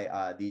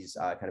identify these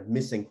kind of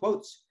missing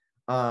quotes,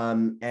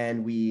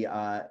 and we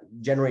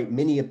generate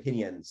mini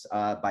opinions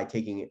by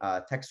taking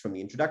text from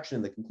the introduction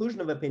and the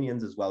conclusion of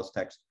opinions, as well as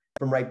text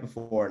from right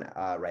before and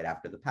right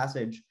after the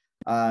passage.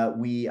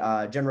 We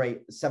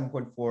generate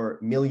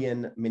 7.4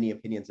 million mini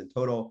opinions in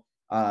total,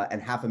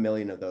 and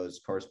 500,000 of those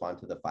correspond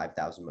to the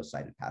 5,000 most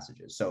cited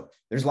passages. So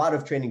there's a lot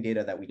of training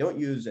data that we don't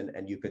use,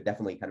 and you could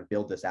definitely kind of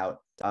build this out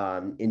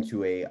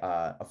into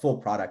a full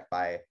product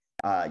by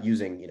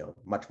using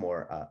much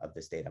more of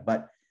this data.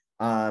 But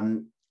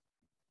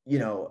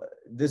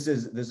this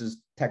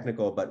is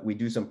technical, but we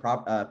do some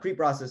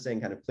pre-processing,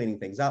 kind of cleaning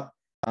things up.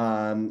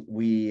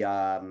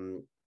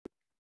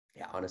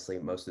 Honestly,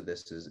 most of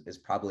this is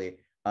probably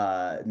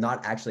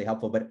not actually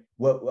helpful. But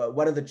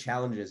one of the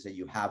challenges that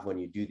you have when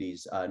you do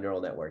these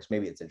neural networks,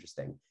 maybe it's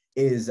interesting,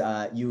 is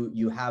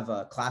you have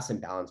a class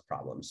imbalance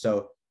problem.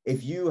 So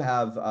if you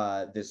have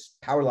this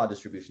power law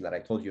distribution that I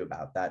told you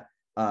about, that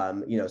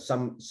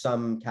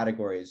some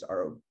categories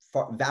are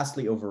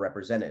vastly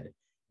overrepresented,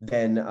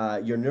 then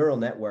your neural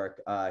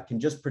network can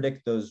just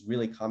predict those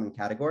really common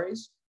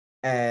categories,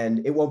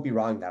 and it won't be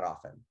wrong that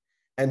often.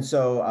 And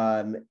so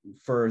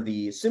for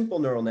the simple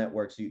neural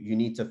networks, you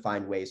need to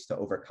find ways to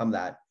overcome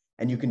that.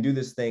 And you can do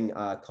this thing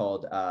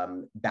called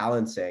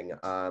balancing,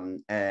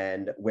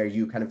 and where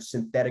you kind of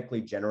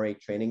synthetically generate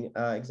training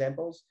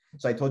examples.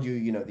 So I told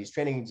you, these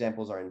training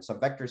examples are in some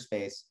vector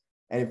space.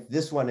 And if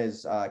this one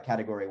is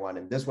category 1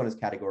 and this one is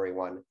category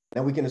 1,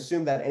 then we can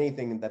assume that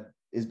anything that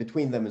is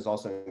between them is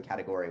also in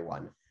category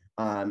 1.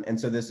 And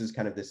so this is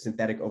kind of this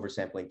synthetic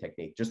oversampling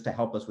technique just to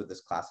help us with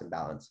this class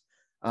imbalance.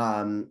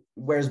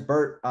 Whereas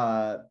BERT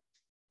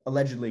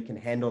allegedly can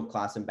handle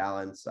class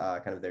imbalance,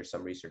 kind of there's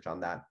some research on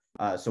that.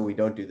 So we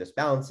don't do this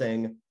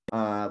balancing,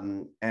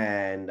 and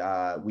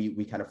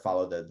we kind of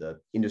follow the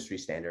industry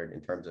standard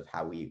in terms of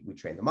how we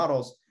train the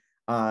models.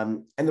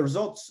 And the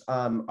results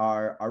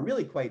are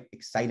really quite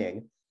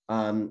exciting.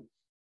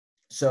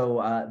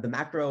 So the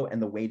macro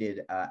and the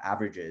weighted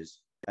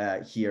averages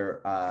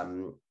here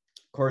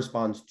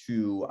corresponds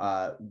to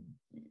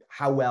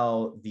how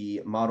well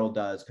the model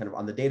does kind of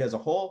on the data as a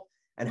whole,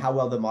 and how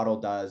well the model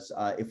does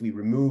if we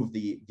remove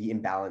the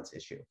imbalance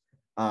issue.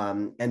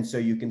 And so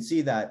you can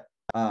see that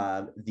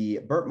the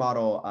BERT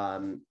model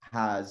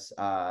has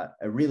a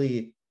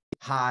really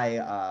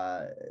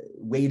high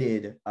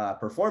weighted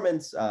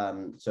performance.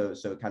 So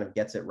it kind of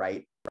gets it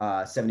right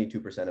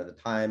 72% of the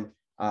time.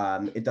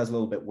 It does a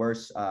little bit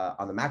worse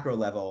on the macro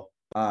level.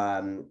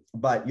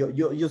 But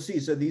you'll see,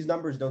 so these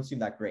numbers don't seem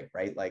that great,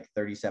 right? Like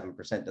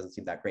 37% doesn't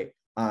seem that great.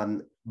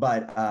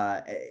 But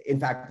in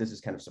fact, this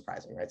is kind of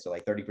surprising, right? So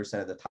like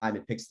 30% of the time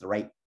it picks the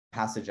right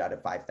passage out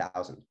of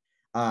 5,000.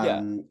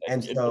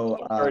 And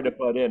so sorry to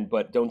butt in,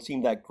 but don't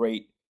seem that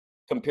great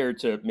compared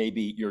to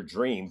maybe your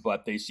dream,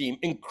 but they seem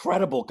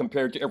incredible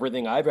compared to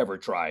everything I've ever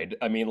tried.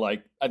 I mean,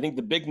 like, I think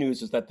the big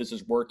news is that this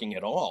is working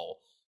at all.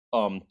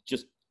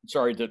 Just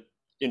sorry to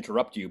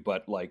interrupt you,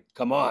 but like,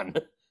 come on.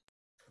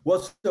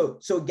 Well, so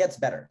it gets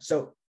better.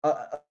 So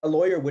a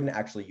lawyer wouldn't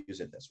actually use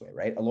it this way,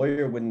 right? A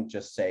lawyer wouldn't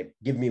just say,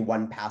 give me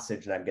one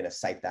passage and I'm going to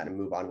cite that and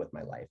move on with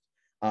my life.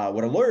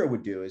 What a lawyer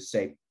would do is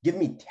say, give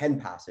me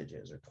 10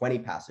 passages or 20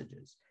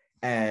 passages,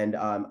 and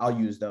I'll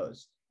use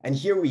those. And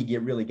here we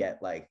really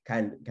get like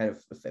kind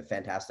of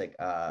fantastic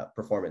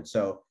performance.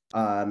 So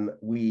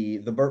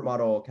the BERT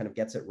model kind of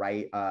gets it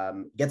right,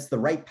 gets the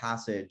right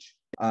passage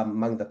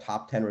among the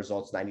top 10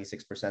 results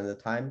 96% of the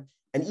time.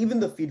 And even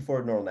the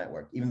feed-forward neural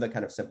network, even the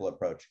kind of simple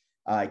approach,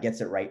 gets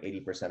it right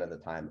 80% of the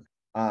time.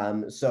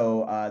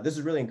 So this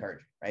is really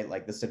encouraging, right?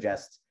 Like this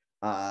suggests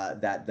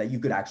that you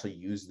could actually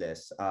use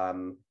this,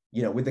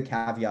 with the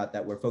caveat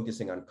that we're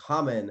focusing on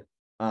common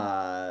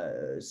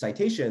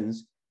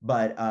citations,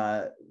 but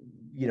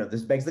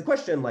this begs the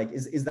question, like,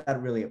 is that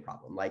really a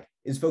problem? Like,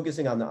 is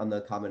focusing on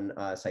the common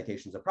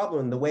citations a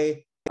problem? And the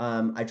way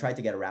I tried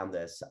to get around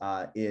this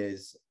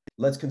is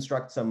let's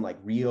construct some like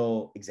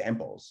real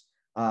examples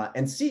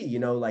and see,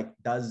 like,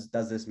 does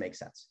this make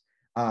sense?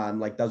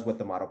 Like, does what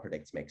the model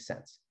predicts make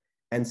sense?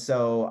 And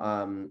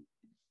so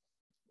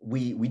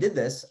we did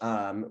this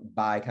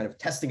by kind of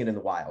testing it in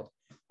the wild.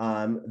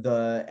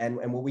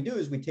 And what we do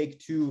is we take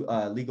two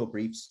legal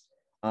briefs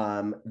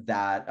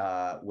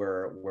that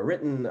were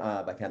written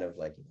by kind of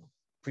like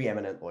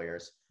preeminent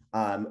lawyers,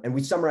 and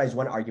we summarize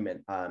one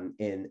argument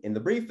in the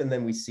brief, and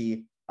then we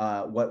see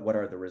what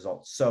are the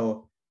results.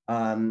 So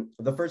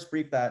the first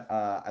brief that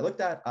I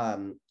looked at,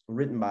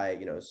 written by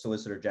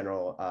Solicitor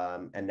General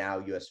and now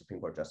U.S. Supreme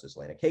Court Justice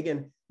Elena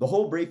Kagan. The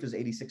whole brief is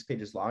 86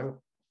 pages long,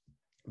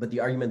 but the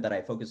argument that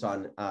I focus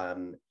on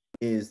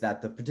is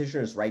that the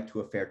petitioner's right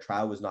to a fair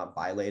trial was not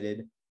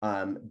violated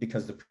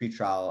because during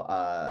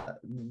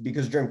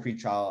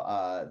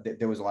pretrial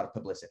there was a lot of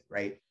publicity,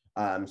 right?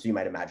 So you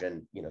might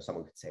imagine,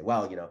 someone could say,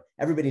 well,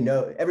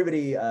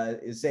 everybody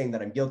is saying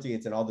that I'm guilty.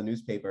 It's in all the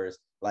newspapers.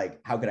 Like,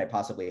 how could I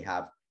possibly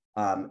have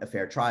a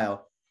fair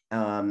trial?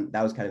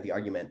 That was kind of the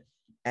argument.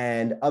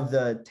 And of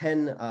the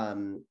 10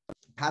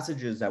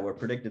 passages that were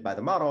predicted by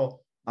the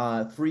model,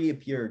 3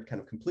 appeared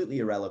kind of completely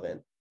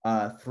irrelevant.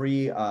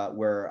 3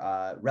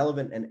 were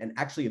relevant and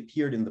actually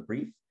appeared in the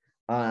brief.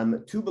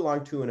 2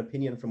 belonged to an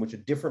opinion from which a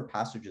different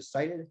passage is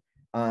cited.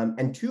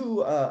 And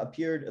 2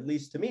 appeared, at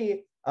least to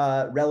me,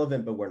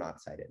 relevant, but were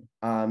not cited.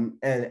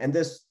 And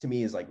this to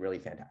me is like really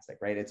fantastic,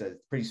 right? It's a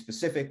pretty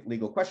specific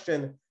legal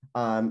question,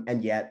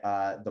 and yet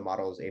the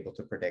model is able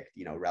to predict,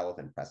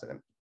 relevant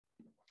precedent.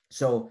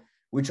 So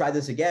we tried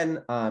this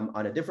again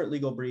on a different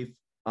legal brief,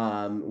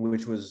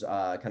 which was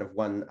kind of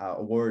won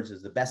awards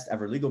as the best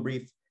ever legal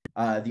brief.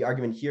 The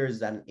argument here is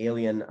that an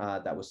alien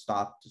that was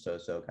stopped,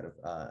 so kind of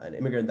an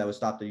immigrant that was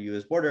stopped at the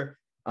U.S. border,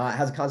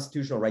 has a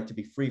constitutional right to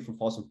be free from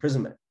false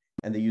imprisonment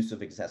and the use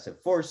of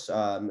excessive force.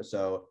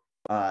 So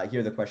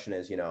here the question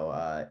is,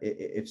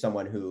 if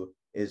someone who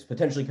is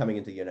potentially coming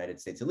into the United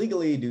States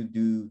illegally,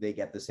 do they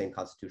get the same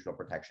constitutional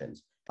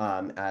protections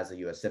as a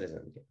U.S.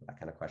 citizen? That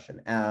kind of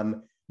question.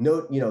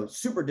 Note,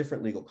 super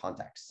different legal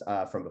contexts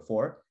from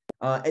before,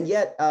 and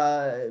yet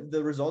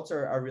the results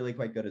are really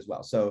quite good as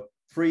well. So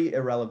 3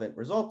 irrelevant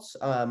results.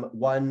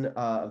 1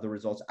 of the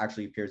results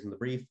actually appears in the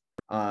brief.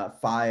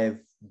 5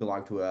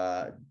 belong to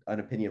an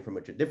opinion from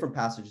which a different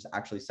passage is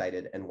actually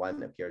cited, and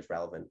 1 appears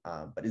relevant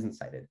but isn't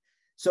cited.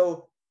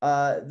 So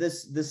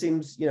this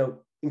seems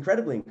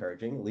incredibly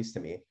encouraging, at least to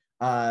me,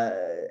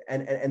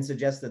 and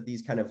suggests that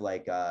these kind of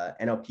like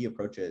NLP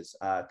approaches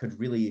could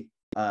really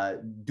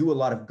do a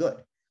lot of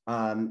good,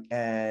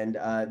 and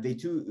they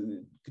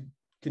too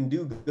can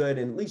do good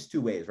in at least 2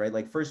 ways, right?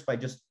 Like first, by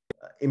just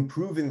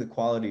improving the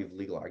quality of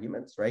legal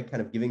arguments, right? Kind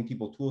of giving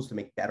people tools to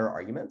make better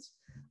arguments.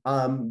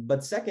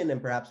 But second,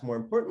 and perhaps more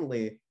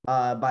importantly,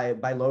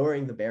 by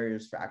lowering the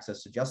barriers for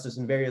access to justice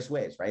in various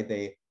ways, right?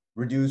 They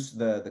reduce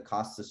the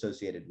costs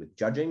associated with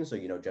judging. So,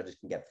 judges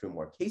can get through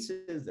more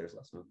cases, there's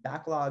less of a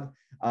backlog,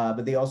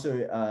 but they also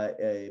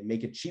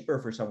make it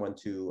cheaper for someone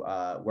to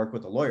work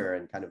with a lawyer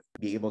and kind of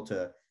be able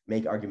to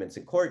make arguments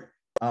in court.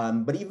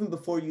 But even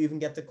before you even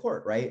get to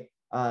court, right?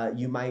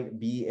 You might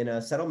be in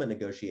a settlement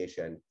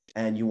negotiation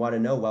and you want to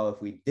know, well,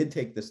 if we did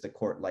take this to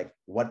court, like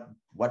what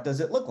does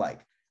it look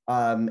like?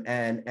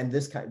 And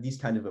these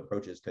kind of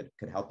approaches could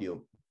help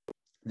you.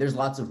 There's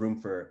lots of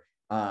room for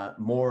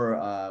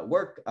more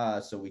work,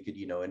 so we could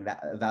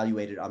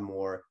evaluate it on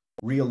more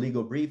real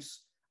legal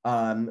briefs.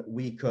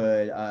 We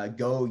could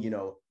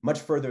go much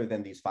further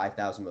than these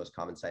 5,000 most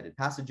common cited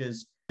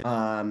passages.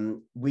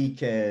 We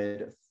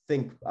could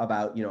think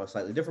about a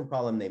slightly different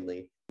problem,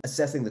 namely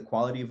assessing the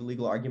quality of a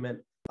legal argument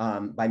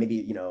by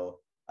maybe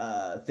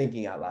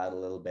thinking out loud a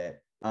little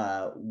bit.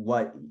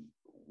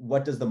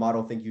 What does the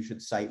model think you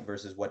should cite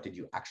versus what did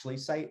you actually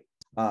cite,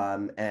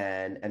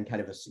 and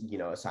kind of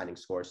assigning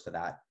scores to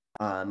that,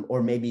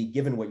 or maybe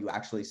given what you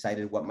actually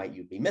cited, what might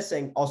you be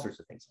missing? All sorts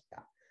of things like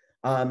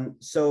that.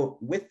 So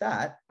with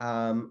that,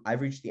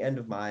 I've reached the end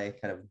of my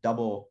kind of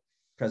double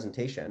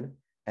presentation,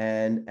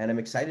 and I'm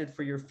excited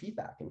for your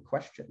feedback and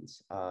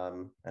questions,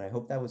 and I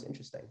hope that was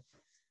interesting.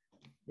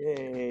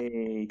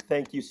 Yay,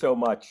 thank you so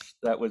much.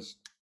 That was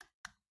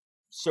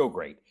so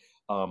great.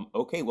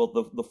 Okay, well,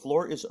 the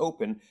floor is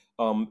open.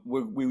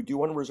 We do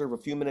want to reserve a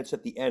few minutes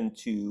at the end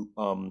to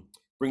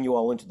bring you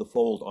all into the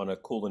fold on a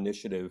cool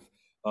initiative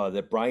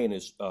that Brian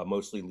is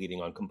mostly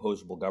leading on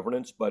composable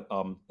governance, but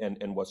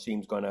and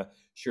Wasim's going to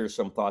share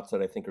some thoughts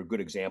that I think are good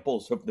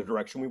examples of the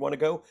direction we want to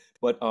go.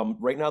 But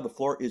right now the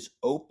floor is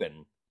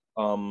open,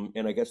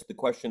 and I guess the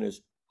question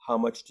is, how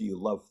much do you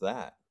love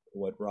that?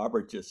 What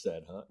Robert just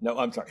said, huh? No,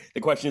 I'm sorry. The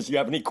question is, do you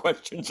have any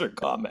questions or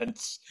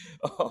comments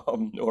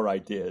or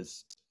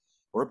ideas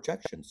or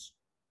objections?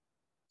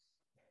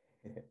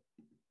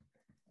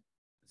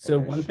 So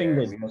one thing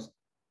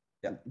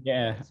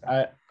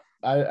that,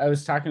 I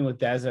was talking with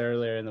Dazza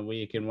earlier in the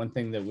week, and one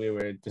thing that we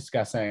were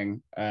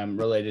discussing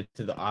related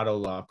to the auto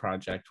law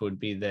project would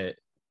be that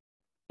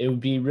it would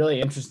be really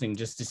interesting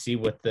just to see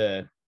what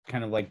the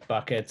kind of like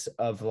buckets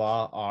of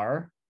law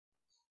are.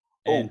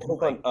 And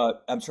hold on.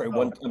 I'm sorry.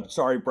 I'm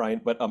sorry, Brian,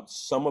 but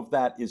some of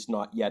that is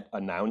not yet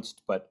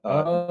announced. But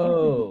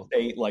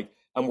say like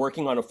I'm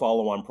working on a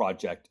follow-on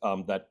project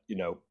that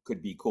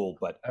could be cool,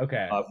 but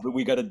Okay.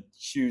 we got to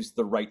choose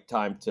the right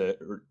time to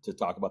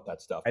talk about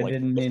that stuff. I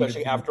didn't mean to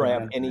especially jump after I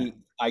have around any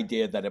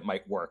idea that it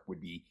might work would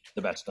be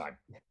the best time.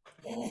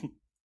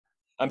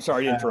 I'm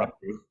sorry to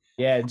interrupt you.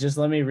 Yeah, just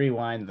let me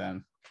rewind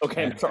then.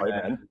 Okay, I'm sorry,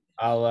 man.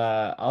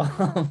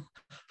 I'll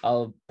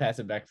pass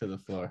it back to the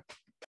floor.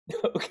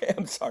 Okay,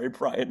 I'm sorry,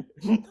 Brian.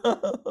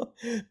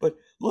 But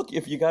look,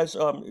 if you guys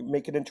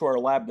make it into our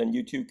lab, then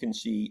you too can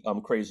see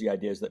crazy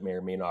ideas that may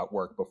or may not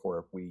work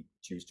before we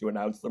choose to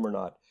announce them or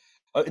not.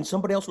 And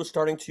somebody else was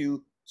starting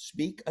to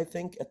speak, I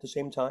think, at the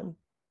same time.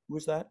 Who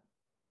was that?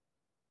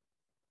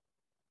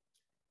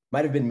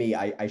 Might have been me.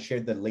 I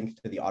shared the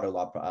link to the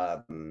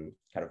AutoLaw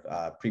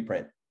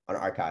preprint on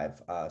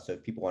archive. So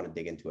if people want to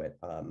dig into it,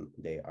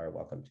 they are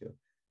welcome to.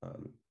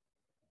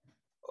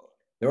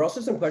 There are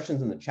also some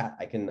questions in the chat.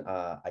 I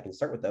can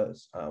start with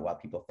those while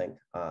people think.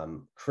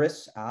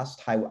 Chris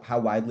asked how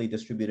widely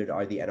distributed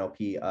are the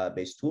NLP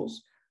based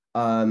tools?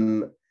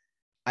 I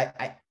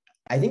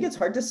think it's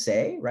hard to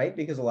say, right?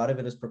 Because a lot of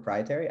it is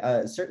proprietary.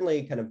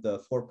 Certainly kind of the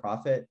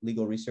for-profit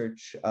legal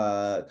research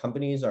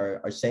companies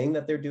are saying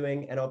that they're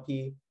doing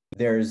NLP.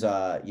 There's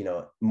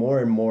more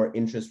and more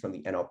interest from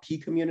the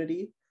NLP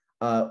community.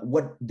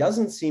 What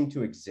doesn't seem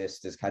to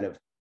exist is kind of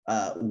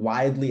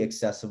widely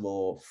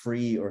accessible,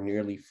 free or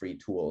nearly free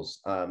tools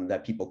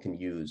that people can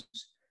use.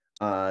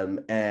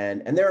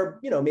 And there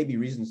are, maybe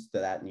reasons to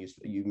that. And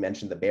you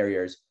mentioned the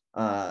barriers.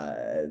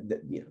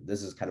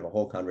 This is kind of a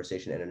whole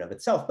conversation in and of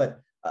itself, but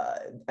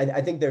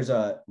I think there's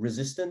a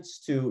resistance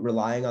to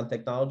relying on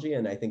technology.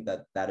 And I think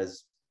that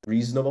is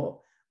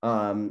reasonable.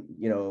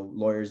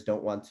 Lawyers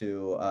don't want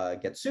to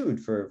get sued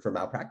for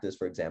malpractice,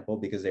 for example,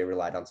 because they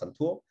relied on some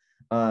tool.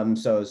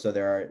 So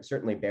there are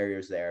certainly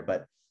barriers there,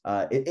 but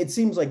it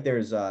seems like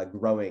there's a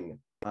growing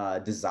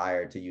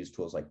desire to use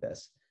tools like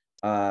this.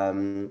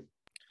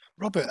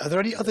 Robert, are there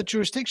any other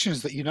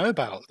jurisdictions that you know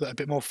about that are a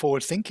bit more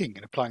forward thinking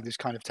in applying this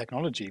kind of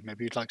technology?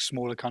 Maybe you'd like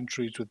smaller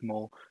countries with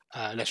more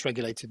less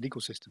regulated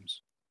legal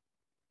systems.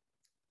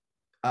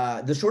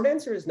 The short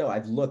answer is no.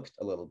 I've looked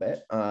a little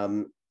bit.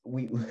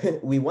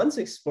 We once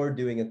explored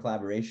doing a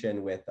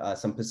collaboration with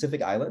some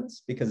Pacific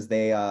islands because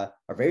they are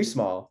very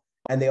small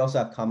and they also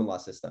have common law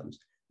systems.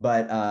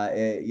 But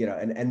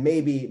and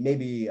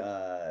maybe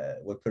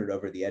what put it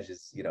over the edge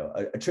is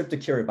a trip to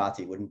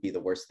Kiribati wouldn't be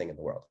the worst thing in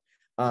the world.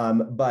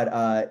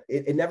 But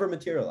it never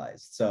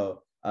materialized.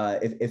 So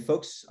if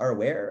folks are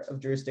aware of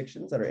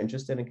jurisdictions that are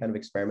interested in kind of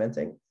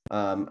experimenting,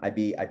 I'd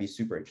be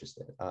super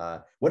interested.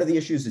 One of the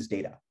issues is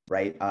data,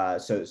 right?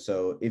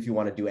 So if you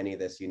want to do any of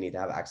this, you need to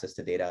have access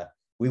to data.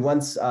 We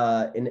once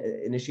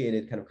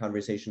initiated kind of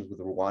conversations with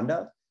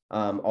Rwanda,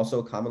 also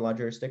a common law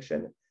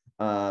jurisdiction.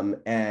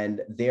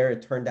 And there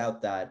it turned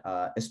out that,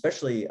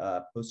 especially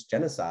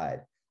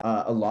post-genocide,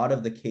 a lot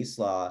of the case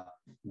law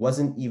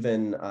wasn't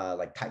even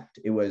typed.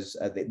 It was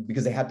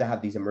because they had to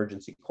have these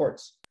emergency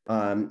courts.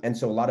 And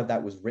so a lot of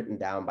that was written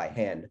down by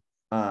hand.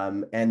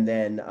 And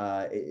then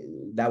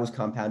that was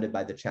compounded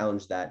by the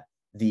challenge that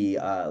the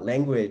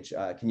language,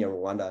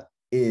 Kinyarwanda,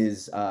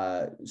 is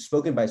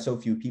spoken by so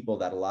few people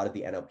that a lot of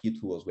the NLP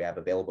tools we have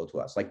available to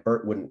us, like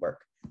BERT, wouldn't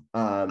work.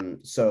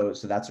 So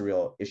that's a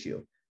real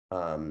issue.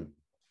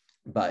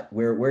 But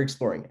we're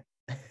exploring it.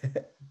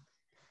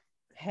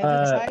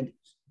 Have you tried?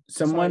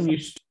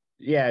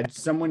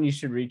 Someone you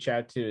should reach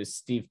out to is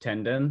Steve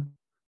Tendon.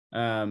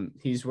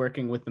 He's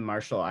working with the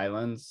Marshall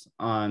Islands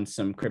on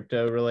some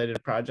crypto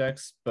related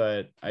projects,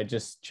 but I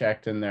just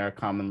checked and they're a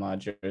common law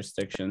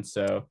jurisdiction.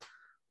 So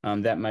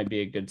that might be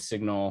a good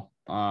signal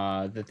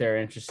that they're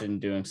interested in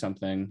doing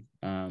something.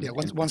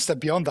 One step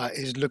beyond that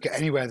is look at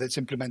anywhere that's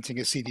implementing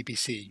a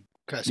CDBC,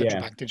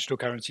 central bank digital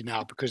currency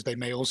now, because they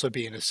may also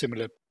be in a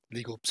similar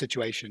legal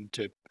situation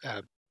to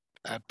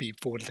be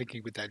forward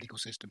thinking with their legal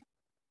system.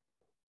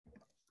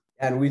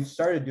 And we've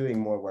started doing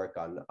more work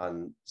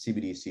on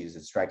CBDCs.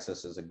 It strikes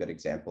us as a good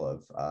example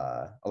of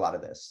a lot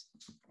of this.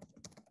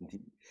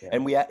 Yeah.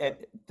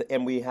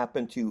 And we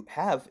happen to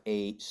have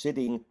a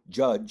sitting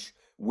judge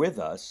with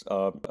us.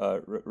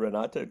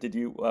 Renata, did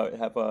you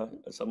have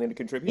something to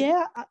contribute?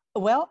 Yeah,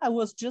 well, I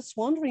was just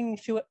wondering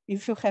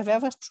if you have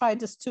ever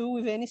tried this tool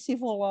with any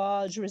civil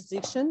law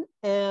jurisdiction,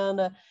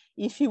 and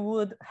if you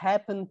would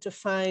happen to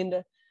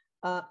find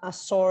a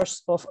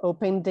source of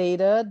open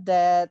data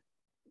that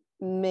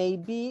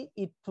maybe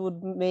it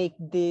would make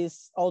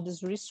all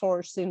this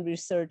resource in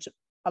research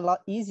a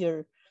lot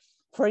easier.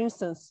 For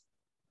instance,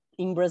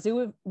 in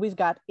Brazil, we've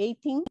got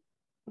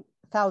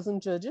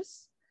 18,000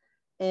 judges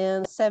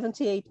and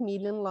 78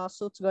 million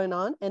lawsuits going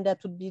on. And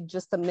that would be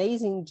just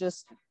amazing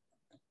just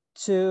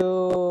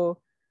to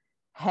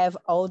have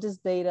all this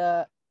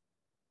data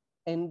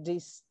and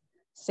this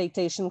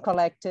citation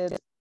collected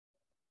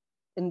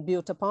and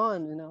built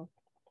upon,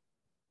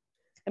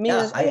 I mean,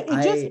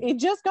 it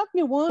just got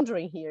me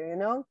wondering here,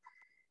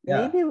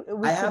 Yeah, maybe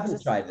I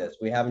haven't tried this.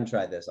 We haven't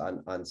tried this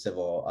on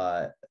civil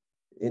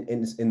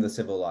in the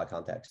civil law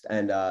context,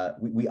 and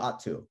we ought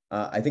to.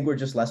 I think we're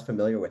just less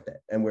familiar with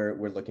it, and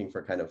we're looking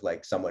for kind of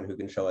like someone who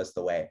can show us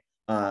the way.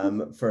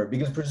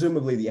 because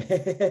presumably the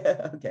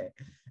okay,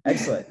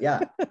 excellent, yeah.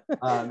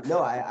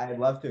 No, I'd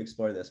love to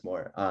explore this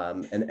more,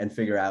 and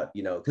figure out,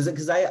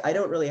 because I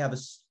don't really have a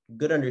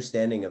good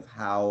understanding of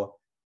how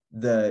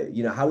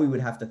how we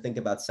would have to think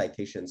about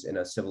citations in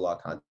a civil law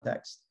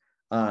context,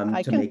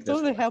 I to can make this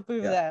totally work. help you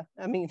with Yeah.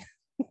 that. I mean,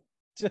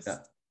 just Yeah.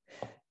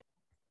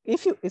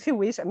 if you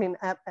wish. I mean,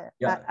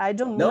 Yeah. I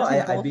don't No,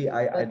 need to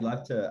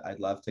go. I'd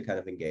love to kind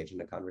of engage in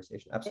a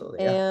conversation.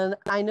 Absolutely. Yeah. And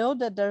I know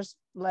that there's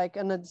like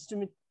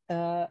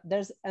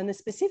there's a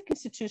specific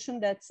institution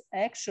that's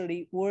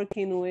actually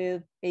working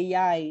with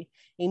AI,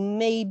 and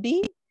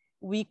maybe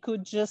we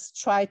could just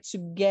try to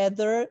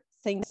gather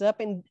things up,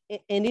 and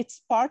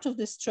it's part of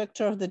the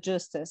structure of the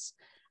justice.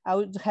 I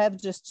would have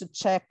just to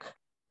check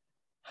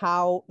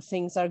how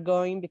things are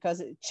going,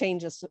 because it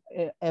changes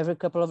every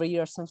couple of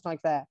years, something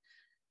like that.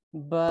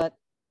 But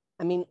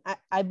I mean,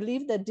 I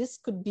believe that this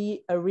could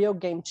be a real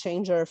game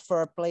changer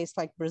for a place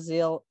like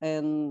Brazil.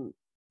 And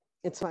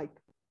it's like,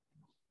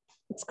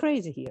 it's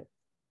crazy here.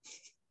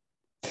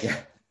 Yeah.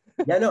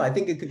 Yeah, no, I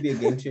think it could be a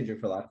game changer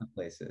for lots of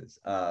places,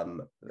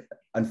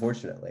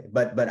 unfortunately.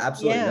 But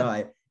absolutely,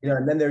 Yeah. no,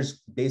 and then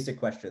there's basic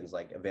questions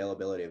like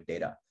availability of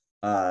data,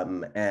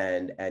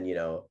 and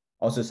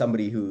also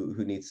somebody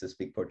who needs to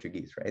speak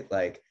Portuguese, right?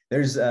 Like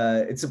there's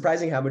it's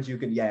surprising how much you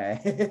can,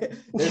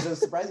 there's a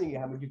surprising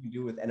how much you can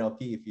do with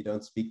NLP if you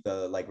don't speak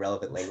the like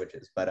relevant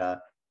languages, but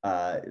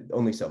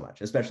only so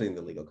much, especially in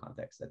the legal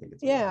context. I think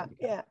it's yeah.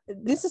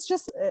 This is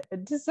just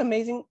this is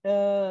amazing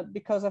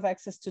because of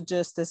access to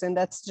justice, and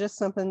that's just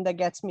something that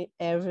gets me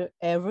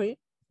every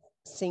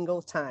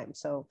single time.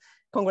 So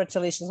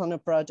congratulations on the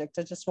project.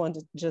 I just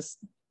wanted just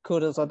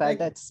kudos on that.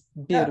 That's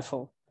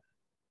beautiful.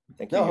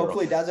 Thank you. No,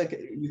 hopefully Dazza,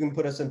 you can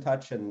put us in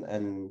touch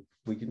and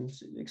we can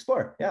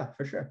explore. Yeah,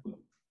 for sure.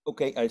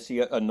 Okay, I see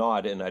a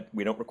nod, and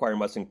we don't require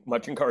much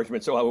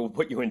encouragement, so I will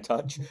put you in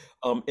touch.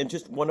 And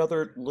just one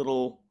other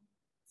little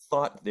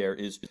thought there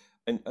is,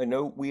 and I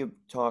know we have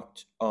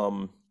talked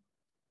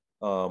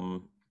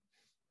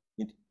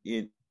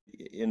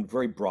in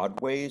very broad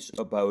ways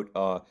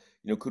about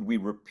could we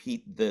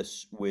repeat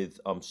this with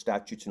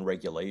statutes and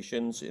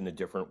regulations in a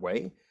different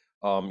way?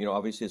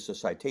 Obviously it's a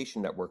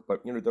citation network,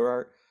 but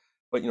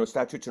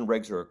statutes and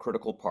regs are a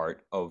critical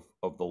part of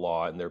the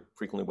law, and they're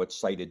frequently what's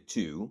cited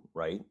to,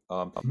 right?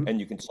 And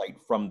you can cite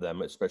from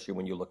them, especially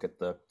when you look at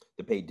the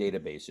paid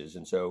databases.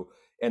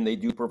 And they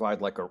do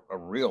provide like a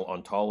real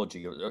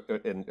ontology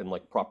and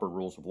like proper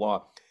rules of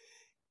law.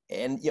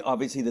 And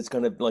obviously that's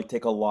going to like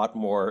take a lot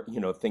more,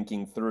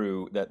 thinking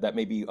through that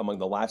may be among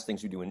the last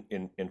things we do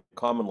in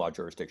common law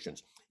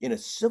jurisdictions. In a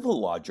civil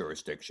law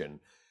jurisdiction,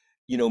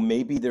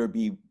 maybe there'd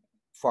be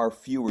far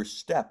fewer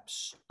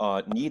steps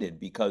needed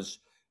because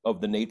of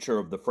the nature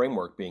of the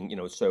framework being,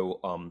 so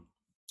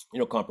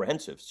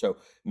comprehensive. So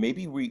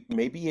maybe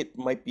it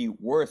might be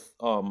worth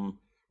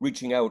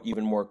reaching out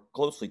even more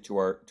closely to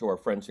our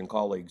friends and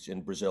colleagues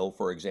in Brazil,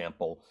 for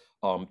example,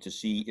 to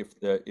see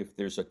if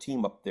there's a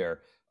team up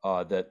there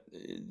that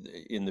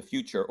in the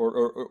future,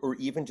 or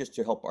even just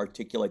to help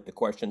articulate the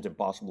questions and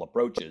possible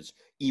approaches,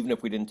 even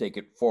if we didn't take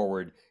it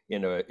forward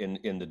in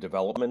the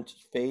development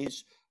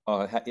phase.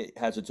 It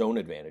has its own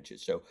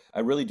advantages. So I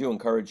really do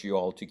encourage you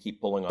all to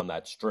keep pulling on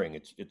that string.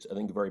 It's I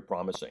think very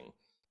promising.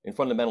 And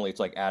fundamentally, it's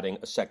like adding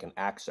a second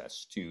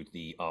access to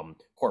the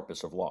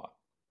corpus of law.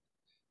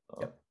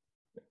 Yep.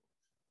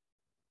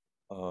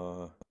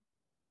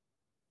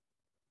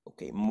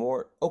 Okay,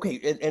 more.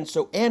 Okay,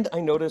 and I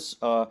notice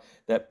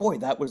that, boy,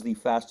 that was the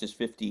fastest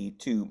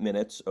 52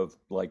 minutes of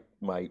like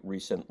my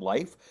recent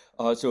life.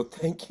 So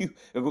thank you.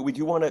 But we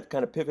do want to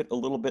kind of pivot a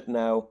little bit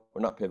now,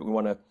 or not pivot. We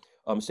want to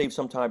save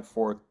some time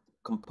for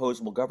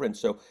composable governance.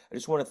 So I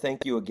just want to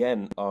thank you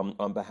again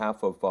on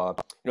behalf of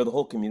the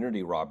whole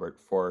community, Robert,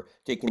 for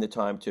taking the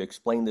time to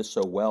explain this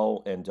so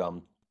well. And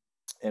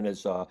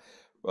as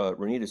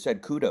Renita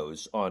said,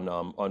 kudos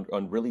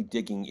on really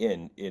digging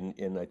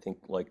in I think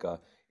like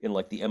in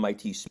like the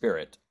MIT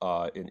spirit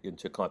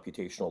into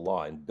computational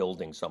law and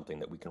building something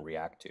that we can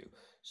react to.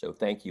 So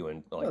thank you.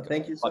 And like,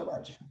 thank you so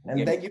much.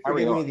 And thank you for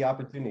giving me the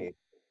opportunity.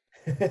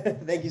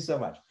 Thank you so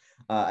much.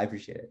 I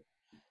appreciate it.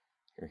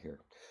 You're here.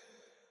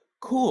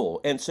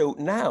 Cool. And so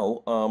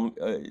now,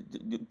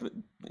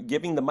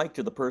 giving the mic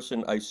to the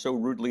person I so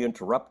rudely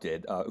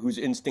interrupted, whose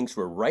instincts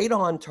were right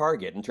on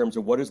target in terms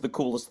of what is the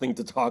coolest thing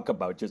to talk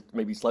about, just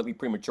maybe slightly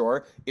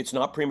premature. It's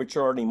not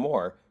premature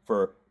anymore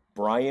for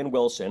Brian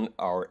Wilson,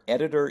 our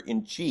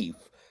editor-in-chief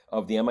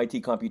of the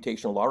MIT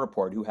Computational Law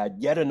Report, who had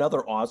yet another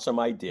awesome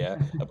idea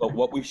about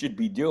what we should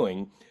be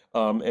doing.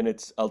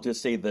 And I'll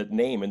just say the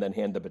name and then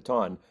hand the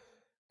baton.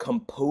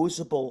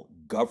 Composable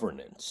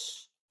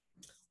governance.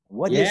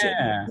 What is it?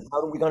 How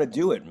are we going to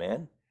do it,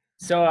 man?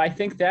 So I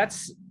think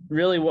that's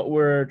really what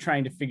we're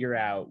trying to figure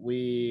out.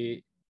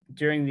 We,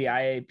 during the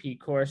IAP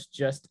course,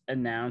 just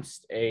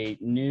announced a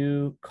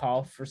new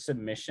call for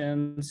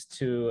submissions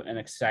to an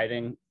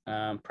exciting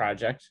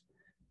project,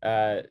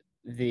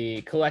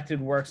 the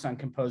Collected Works on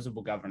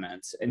Composable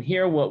Governance. And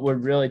here what we're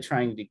really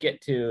trying to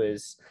get to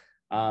is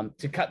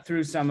to cut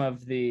through some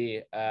of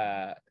the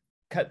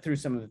cut through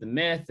some of the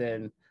myth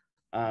and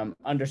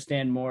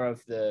understand more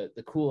of the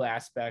cool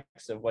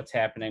aspects of what's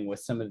happening with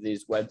some of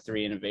these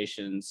Web3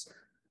 innovations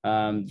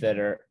that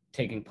are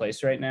taking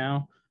place right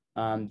now,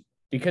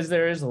 because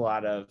there is a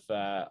lot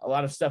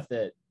of stuff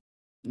that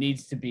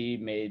needs to be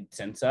made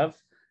sense of,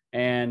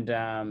 and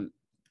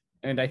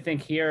I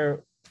think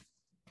here,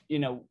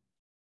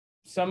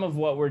 some of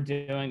what we're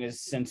doing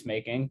is sense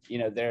making.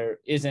 There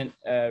isn't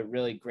a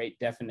really great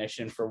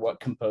definition for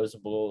what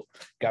composable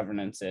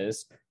governance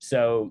is.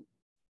 So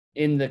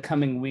in the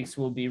coming weeks,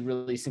 we'll be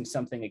releasing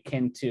something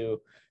akin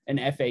to an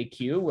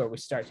FAQ where we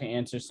start to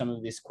answer some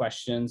of these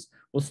questions.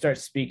 We'll start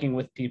speaking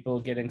with people,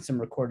 getting some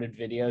recorded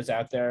videos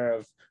out there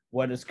of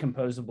what does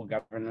composable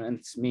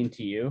governance mean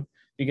to you?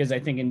 Because I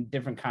think in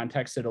different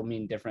contexts, it'll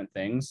mean different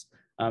things.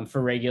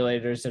 For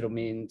regulators, it'll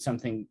mean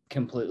something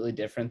completely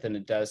different than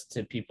it does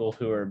to people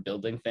who are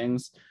building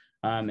things.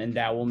 And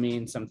that will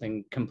mean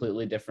something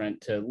completely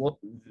different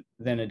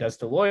than it does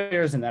to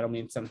lawyers. And that'll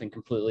mean something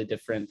completely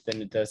different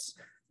than it does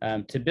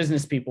to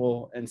business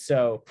people. And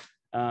so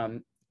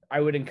I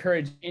would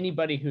encourage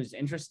anybody who's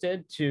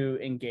interested to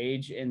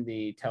engage in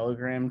the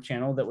Telegram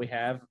channel that we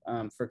have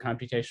for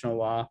computational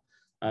law.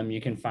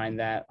 You can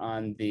find that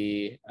on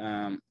the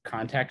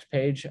contact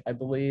page, I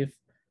believe.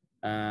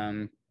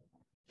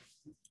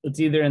 It's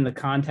either in the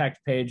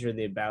contact page or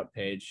the about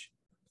page.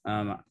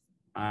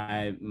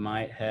 I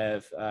might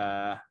have,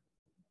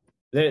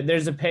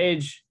 there's a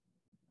page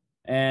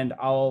and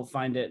I'll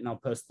find it and I'll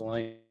post the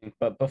link.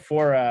 But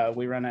before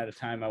we run out of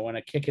time, I want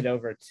to kick it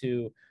over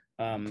to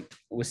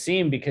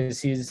Wasim, because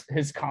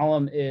his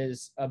column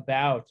is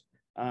about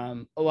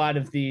a lot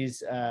of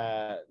these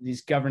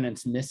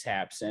governance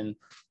mishaps and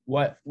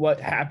what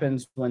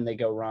happens when they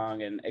go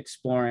wrong, and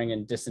exploring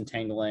and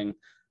disentangling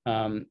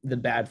the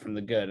bad from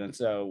the good. And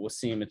so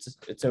Wasim,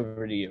 it's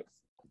over to you.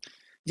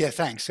 Yeah,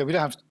 thanks. So we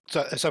don't have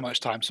so much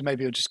time, so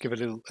maybe I'll just give a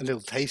little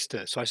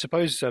taster. So I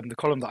suppose the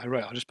column that I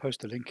wrote, I'll just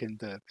post a link in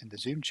the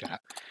Zoom chat,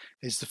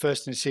 is the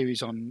first in a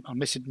series on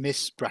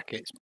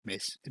misadventures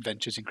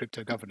in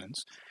crypto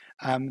governance,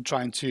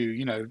 trying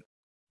to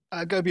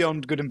go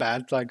beyond good and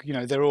bad.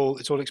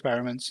 It's all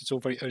experiments. It's all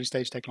very early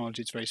stage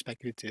technology. It's very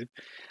speculative,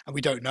 and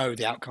we don't know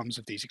the outcomes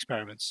of these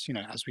experiments,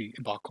 as we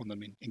embark on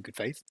them in good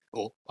faith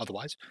or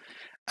otherwise.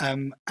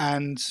 And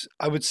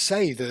I would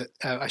say that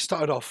I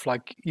started off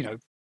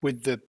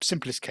with the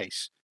simplest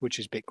case, which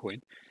is Bitcoin.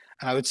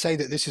 And I would say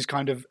that this is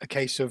kind of a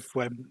case of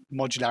where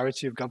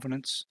modularity of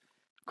governance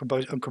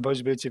and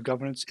composability of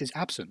governance is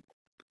absent.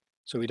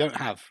 So we don't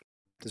have,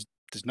 there's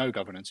no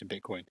governance in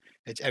Bitcoin.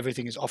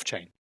 Everything is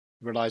off-chain.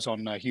 It relies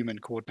on human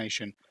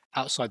coordination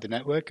outside the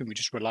network, and we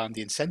just rely on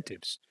the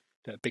incentives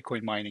that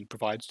Bitcoin mining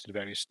provides to the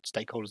various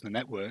stakeholders in the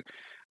network,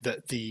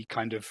 that the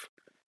kind of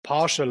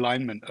partial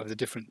alignment of the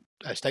different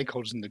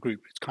stakeholders in the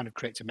group, it kind of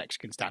creates a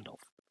Mexican standoff.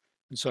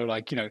 And so,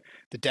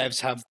 the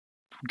devs have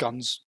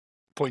guns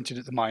pointed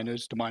at the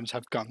miners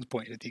have guns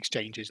pointed at the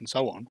exchanges, and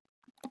so on.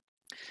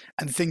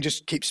 And the thing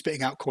just keeps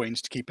spitting out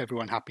coins to keep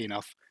everyone happy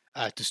enough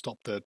to stop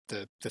the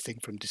thing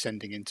from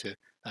descending into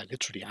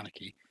literally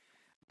anarchy.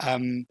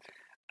 And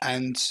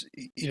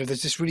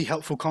there's this really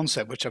helpful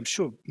concept, which I'm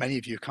sure many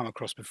of you have come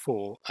across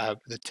before,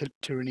 the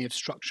tyranny of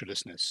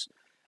structurelessness.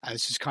 And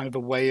this is kind of a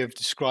way of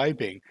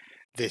describing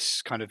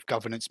this kind of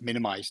governance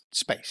minimized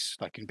space,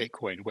 like in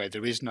Bitcoin, where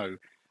there is no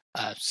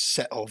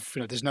set of,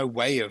 there's no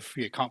way of,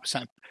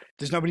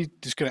 there's nobody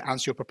that's going to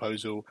answer your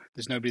proposal.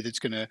 There's nobody that's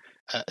going to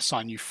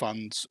assign you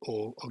funds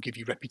or give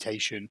you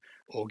reputation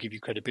or give you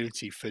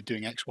credibility for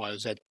doing X, Y, or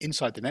Z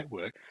inside the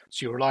network.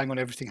 So you're relying on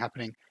everything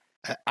happening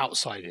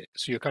outside it.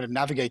 So you're kind of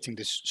navigating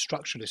this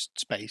structuralist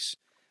space,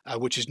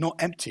 which is not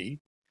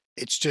empty.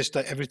 It's just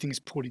that everything is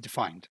poorly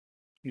defined.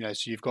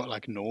 So you've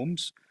got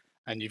norms,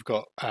 and you've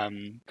got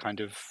hidden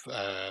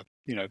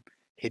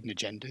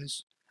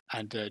agendas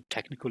and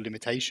technical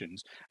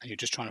limitations, and you're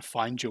just trying to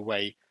find your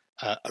way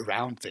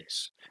around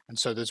this. And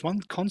so there's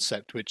one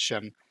concept which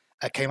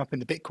came up in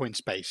the Bitcoin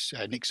space.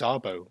 Nick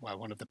Szabo,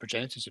 one of the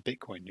progenitors of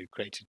Bitcoin, who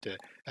created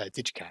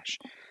DigiCash,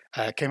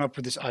 came up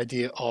with this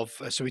idea of,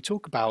 so we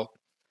talk about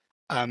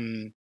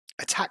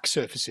attack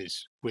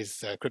surfaces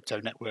with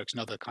crypto networks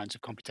and other kinds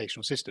of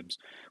computational systems.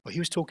 Well, he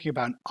was talking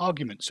about an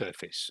argument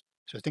surface.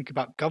 So think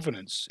about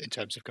governance in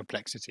terms of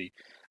complexity.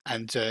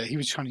 And he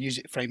was trying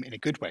to frame it in a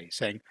good way,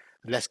 saying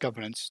the less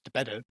governance, the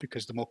better,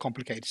 because the more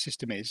complicated a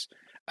system is,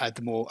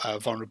 the more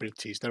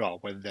vulnerabilities there are,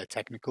 whether they're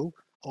technical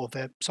or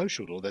they're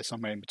social or they're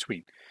somewhere in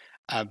between.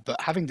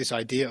 But having this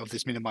idea of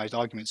this minimized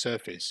argument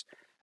surface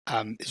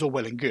is all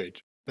well and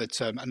good. But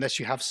unless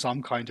you have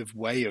some kind of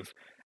way of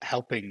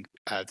helping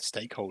the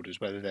stakeholders,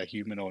 whether they're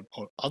human or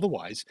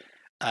otherwise,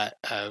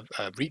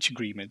 reach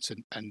agreements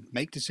and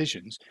make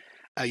decisions,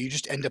 you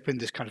just end up in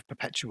this kind of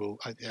perpetual,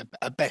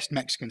 at best,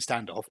 Mexican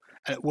standoff,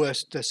 and at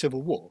worst, a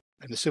civil war.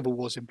 And the civil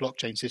wars in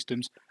blockchain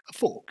systems are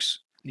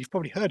forks. And you've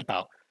probably heard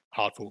about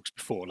hard forks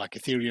before, like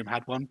Ethereum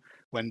had one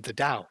when the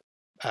DAO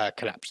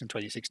collapsed in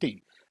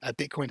 2016.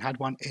 Bitcoin had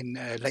one in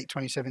late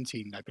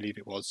 2017, I believe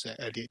it was,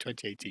 early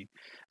 2018,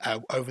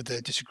 over the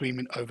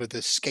disagreement over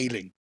the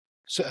scaling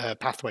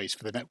pathways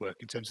for the network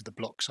in terms of the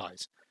block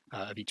size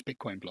of each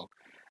Bitcoin block.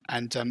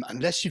 And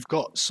unless you've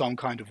got some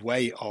kind of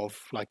way of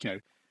like, a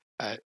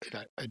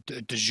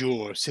de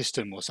jure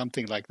system or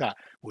something like that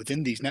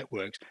within these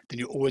networks, then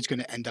you're always going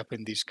to end up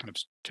in these kind of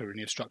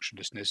tyranny of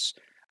structurelessness,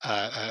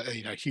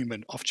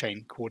 human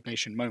off-chain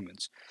coordination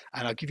moments.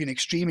 And I'll give you an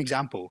extreme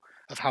example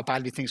of how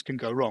badly things can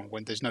go wrong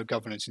when there's no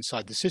governance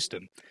inside the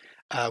system,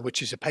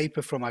 which is a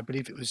paper from, I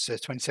believe it was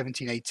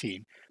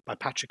 2017-18 by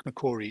Patrick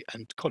McCrory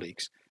and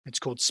colleagues. It's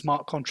called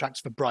Smart Contracts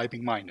for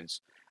Bribing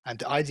Miners. And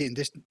the idea in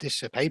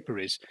this paper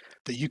is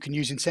that you can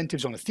use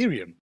incentives on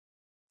Ethereum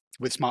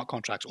with smart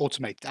contracts,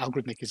 automated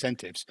algorithmic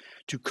incentives,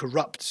 to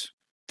corrupt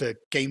the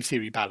game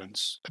theory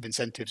balance of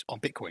incentives on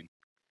Bitcoin.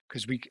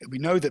 Because we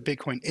know that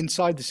Bitcoin,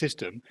 inside the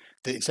system,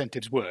 the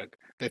incentives work.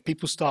 But if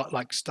people start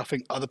like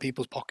stuffing other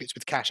people's pockets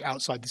with cash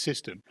outside the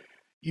system,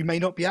 you may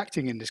not be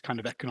acting in this kind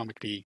of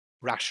economically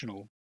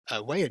rational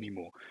way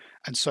anymore.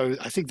 And so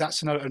I think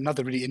that's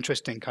another really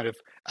interesting kind of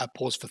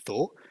pause for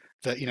thought,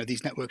 that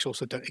these networks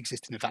also don't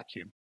exist in a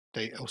vacuum.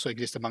 They also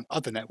exist among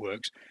other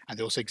networks, and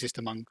they also exist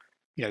among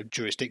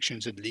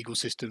jurisdictions and legal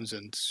systems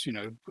and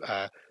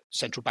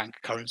central bank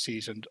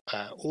currencies and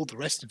all the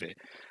rest of it.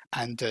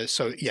 And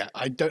so yeah,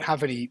 I don't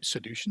have any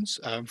solutions.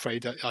 I'm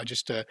afraid I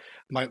just I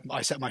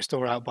set my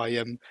store out by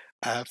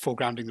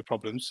foregrounding the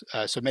problems.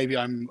 So maybe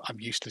I'm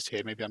useless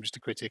here. Maybe I'm just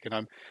a critic and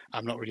I'm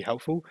not really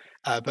helpful.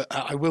 But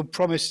I will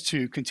promise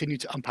to continue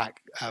to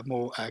unpack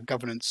more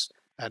governance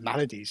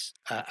maladies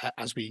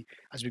as we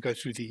go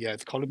through the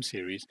column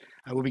series.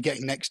 And we'll be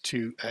getting next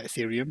to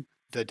Ethereum,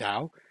 the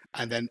DAO,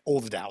 and then all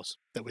the DAOs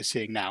that we're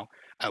seeing now,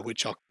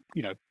 which are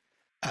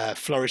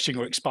flourishing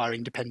or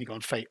expiring depending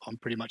on fate on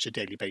pretty much a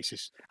daily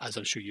basis, as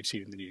I'm sure you've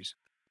seen in the news.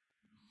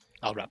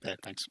 I'll wrap there.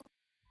 Thanks.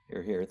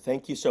 Here.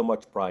 Thank you so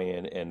much,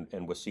 Brian and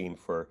Wasim,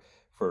 for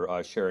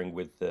sharing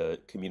with the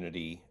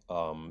community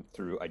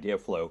through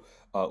IdeaFlow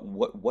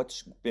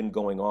what's been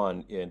going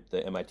on in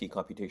the MIT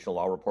Computational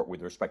Law Report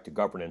with respect to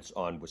governance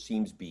on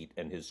Wasim's beat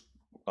and his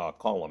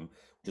column,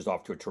 which is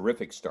off to a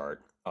terrific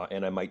start.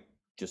 And I might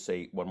just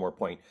say one more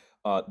point.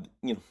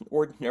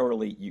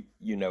 Ordinarily,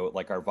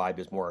 like our vibe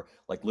is more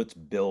like let's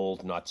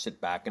build, not sit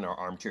back in our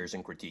armchairs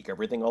and critique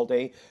everything all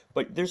day.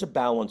 But there's a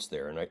balance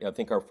there, and I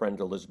think our friend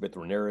Elizabeth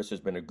Ramirez has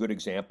been a good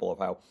example of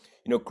how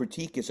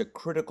critique is a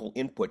critical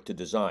input to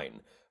design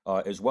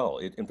as well.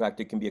 In fact,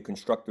 it can be a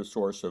constructive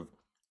source of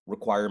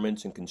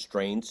requirements and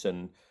constraints,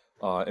 and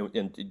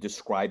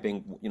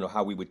describing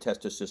how we would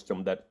test a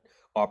system that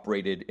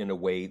operated in a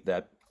way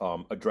that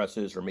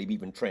addresses or maybe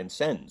even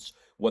transcends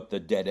what the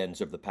dead ends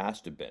of the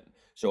past have been.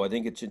 So I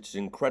think it's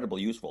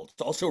incredibly useful.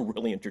 It's also a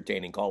really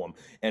entertaining column,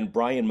 and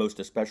Brian most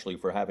especially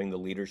for having the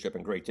leadership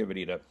and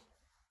creativity to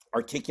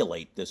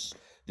articulate this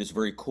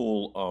very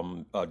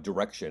cool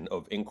direction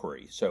of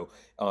inquiry. So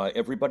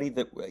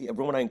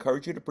everyone, I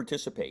encourage you to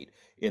participate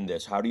in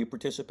this. How do you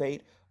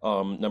participate?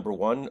 Number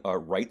one,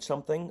 write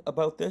something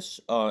about this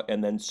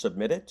and then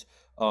submit it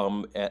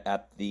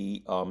at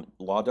the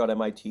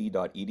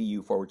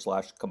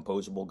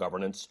law.MIT.edu/composable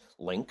governance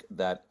link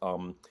that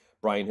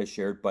Brian has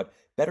shared. But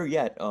better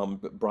yet,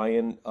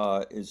 Brian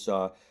is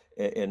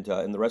and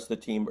the rest of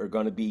the team are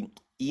going to be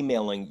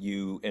emailing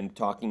you and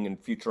talking in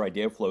future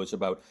idea flows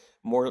about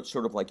more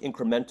sort of like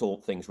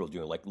incremental things we'll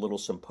do, like little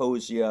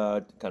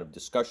symposia, kind of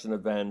discussion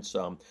events,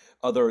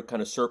 other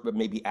kind of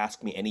maybe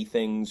ask me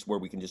anythings where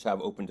we can just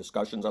have open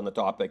discussions on the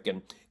topic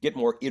and get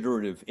more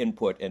iterative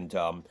input and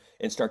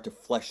start to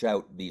flesh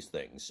out these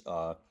things.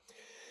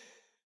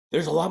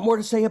 There's a lot more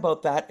to say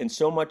about that and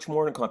so much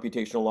more in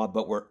computational law,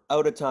 but we're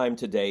out of time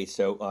today.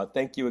 So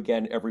thank you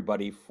again,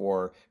 everybody,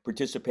 for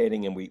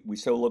participating. And we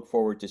so look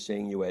forward to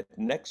seeing you at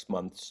next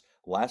month's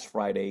last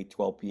Friday,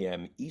 12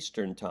 p.m.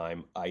 Eastern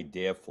Time,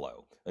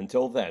 IdeaFlow.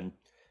 Until then,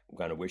 I'm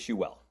going to wish you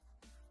well.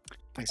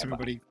 Thanks,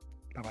 everybody.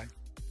 Bye-bye.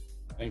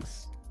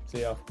 Thanks.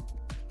 See y'all.